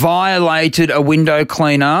violated a window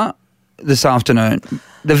cleaner this afternoon.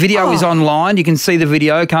 The video is online. You can see the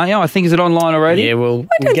video, can't you? I think, is it online already? Yeah, we'll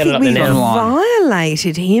I don't get it think up we there now.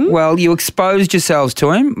 violated him. Well, you exposed yourselves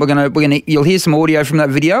to him. You'll hear some audio from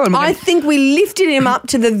that video. And I think we lifted him up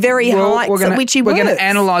to the very heights at which he We're works. going to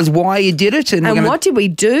analyse why you did it. And what did we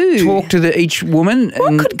do? Talk to each woman.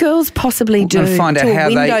 What could girls possibly do and find out to a how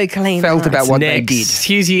window they cleaner? felt about what they Next, did.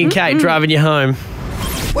 Hughesy and Kate driving you home.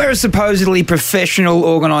 We're a supposedly professional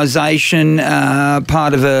organisation,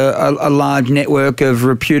 part of a large network of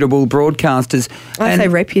reputable broadcasters. I say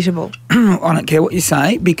reputable. I don't care what you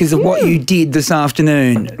say because of what you did this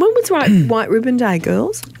afternoon. When was White Ribbon Day,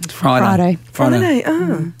 girls? It's Friday. Friday.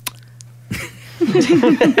 Oh.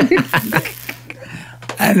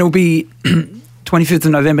 And it'll be 25th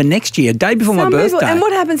of November next year, day before my birthday. And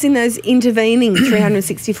what happens in those intervening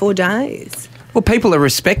 364 days? Well, people are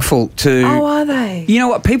respectful to... Oh, are they? You know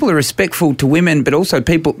what? People are respectful to women, but also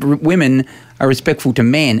women are respectful to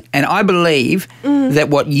men. And I believe that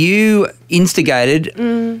what you instigated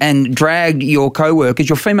and dragged your co-workers,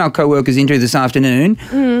 your female co-workers into this afternoon,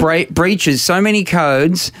 breaches so many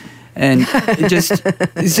codes. And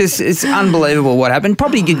it's unbelievable what happened.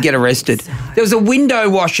 Probably could get arrested. There was a window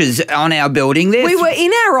washers on our building. We were in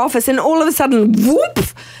our office and all of a sudden, whoop,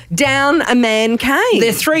 down a man came.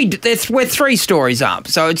 We're 3 stories up,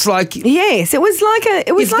 so it's like yes, it was like seeing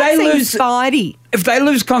Spidey. If they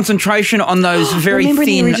lose concentration on those very Remember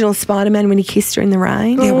thin... the original Spider-Man when he kissed her in the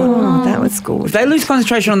rain? Oh, that was good. If they lose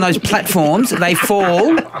concentration on those platforms, they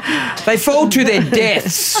fall. They fall to their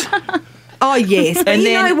deaths. Oh, yes. But And you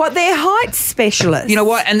then- know what? They're height specialists. You know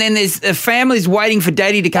what? And then there's families waiting for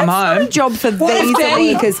Daddy to come home. Not a job for What if these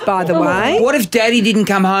Daddy- workers, by the way. What if Daddy didn't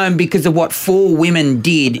come home because of what 4 women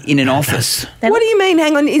did in an office? What do you mean?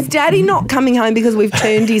 Hang on. Is Daddy not coming home because we've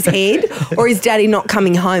turned his head? Or is Daddy not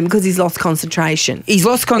coming home because he's lost concentration? He's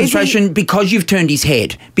lost concentration because you've turned his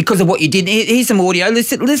head, because of what you did. Here's some audio.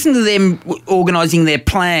 Listen to them organising their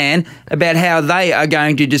plan about how they are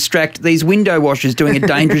going to distract these window washers doing a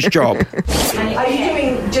dangerous job. Are you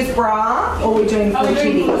doing just bra or we're doing full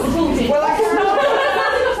titties?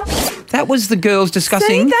 That was the girls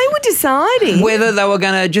discussing. See, they were deciding whether they were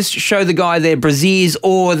going to just show the guy their brasiers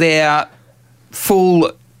or their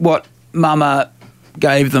full what Mama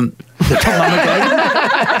gave them. The top Mama gave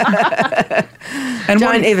them. And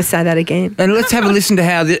Don't ever say that again. And let's have a listen to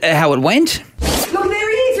how it went. Look, there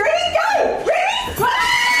he is. Ready? Go!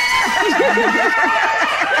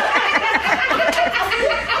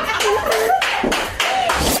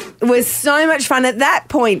 It was so much fun at that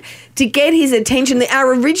point to get his attention.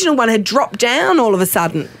 Our original one had dropped down all of a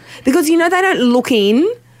sudden because, you know, they don't look in.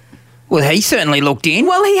 Well, he certainly looked in.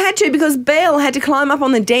 Well, he had to because Belle had to climb up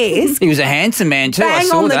on the desk. He was a handsome man too. I Bang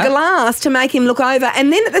saw on that. the glass to make him look over.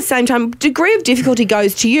 And then at the same time, degree of difficulty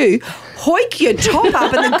goes to you. Hoik your top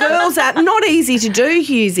up and the girls out. Not easy to do,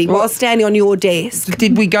 Hughesy, while standing on your desk.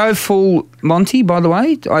 Did we go full Monty, by the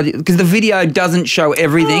way? Because the video doesn't show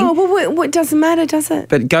everything. Oh, well, it doesn't matter, does it?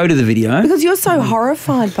 But go to the video. Because you're so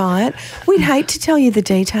horrified by it. We'd hate to tell you the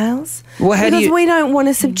details. Well, how do because you- we don't want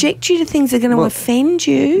to subject you to things that are going to offend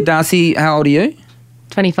you. Darcy, how old are you?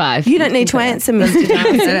 25. You don't need to answer, Mr.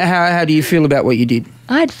 Darcy. And how do you feel about what you did?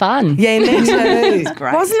 I had fun. Yeah, me too. It was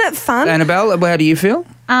great. Wasn't it fun? Annabelle, how do you feel?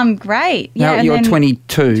 Great. Yeah, and You're then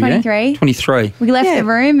 22, 23. yeah? 23. We left the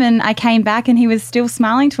room and I came back and he was still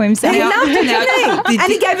smiling to himself. He loved it, didn't he? And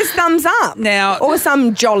he gave us thumbs up. Now, or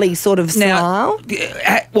some jolly sort of smile.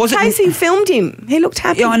 Casey filmed him. He looked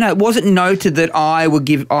happy. Yeah, I know. Was it noted that I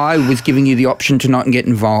was giving you the option to not get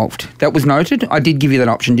involved? That was noted? I did give you that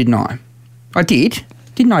option, didn't I? I did.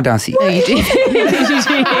 Didn't I, Darcy? No, you did.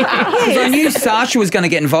 Because I knew Sasha was going to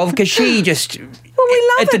get involved because she just... Well,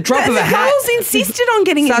 we love at the drop of a hat. The girls insisted on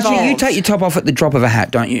getting Sasha, involved. you take your top off at the drop of a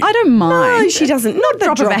hat, don't you? I don't mind. No, she doesn't. Not the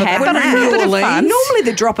drop of a hat. but a little bit of fun. Normally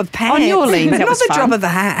the drop of pants. On New Orleans, but that not was the fun. drop of a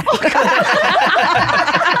hat.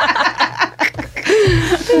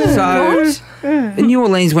 So, In New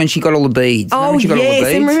Orleans when she got all the beads. Oh, Remember she got all the yes.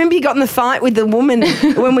 And beads? remember you got in the fight with the woman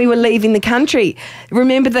when we were leaving the country.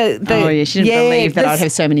 Remember the Oh, yeah, she didn't believe that the- I'd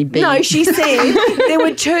have so many beads. No, she said there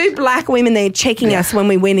were two black women there checking us when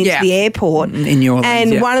we went into the airport. In New Orleans,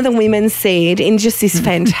 And yeah. one of the women said, in just this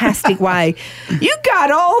fantastic way, "You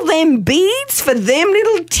got all them beads for them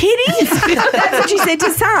little titties?" That's what she said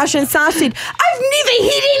to Sash. And Sash said, "I've never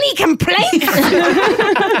hit any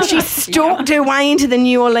complaints." She stalked her way into the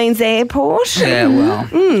New Orleans airport. Yeah, well.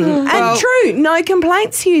 And true, no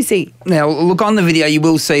complaints, Hughesy. Now, look, on the video, you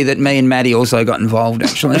will see that me and Maddie also got involved,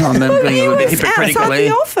 actually. I'm being a little bit hypocritical outside here.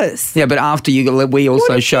 the office. Yeah, but after we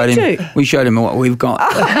also did showed you him. do? We showed him what we've got.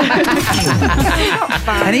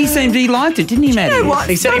 And he liked it, didn't he, Maddie? You know what?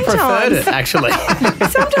 He said he preferred it, actually.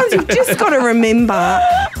 Sometimes you've just got to remember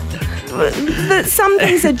that some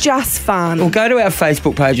things are just fun. Well, go to our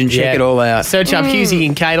Facebook page and check it all out. Search up Hughesy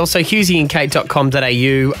and Kate, also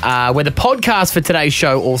hugheseyandkate.com.au, where the podcast for today's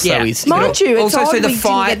show also is. Mind you, it's also odd see the we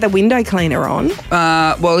fight. didn't get the window cleaner on.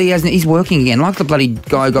 Well, he hasn't. He's working again, like the bloody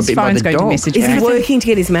guy who got bit by the dog. Is he working to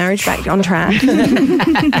get his marriage back on track?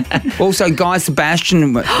 Also, Guy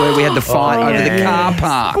Sebastian, where we had the fight over the car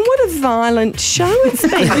park. What a violent show it's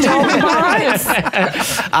been, Dog Bites.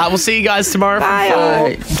 We'll see you guys tomorrow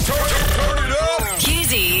Bye. from 4.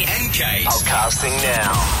 Hughesy and Kate. Podcasting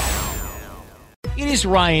now. It is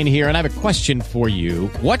Ryan here, and I have a question for you.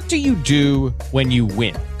 What do you do when you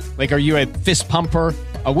win? Like, are you a fist pumper,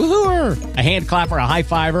 a woohooer, a hand clapper, a high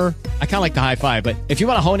fiver? I kind of like the high five, but if you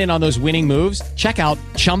want to hone in on those winning moves, check out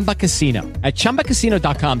Chumba Casino. At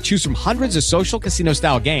ChumbaCasino.com, choose from hundreds of social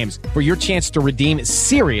casino-style games for your chance to redeem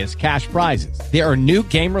serious cash prizes. There are new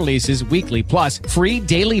game releases weekly, plus free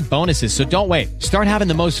daily bonuses. So don't wait. Start having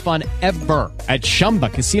the most fun ever at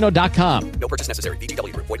ChumbaCasino.com. No purchase necessary.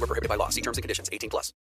 VGW Group. Void where prohibited by law. See terms and conditions. 18+.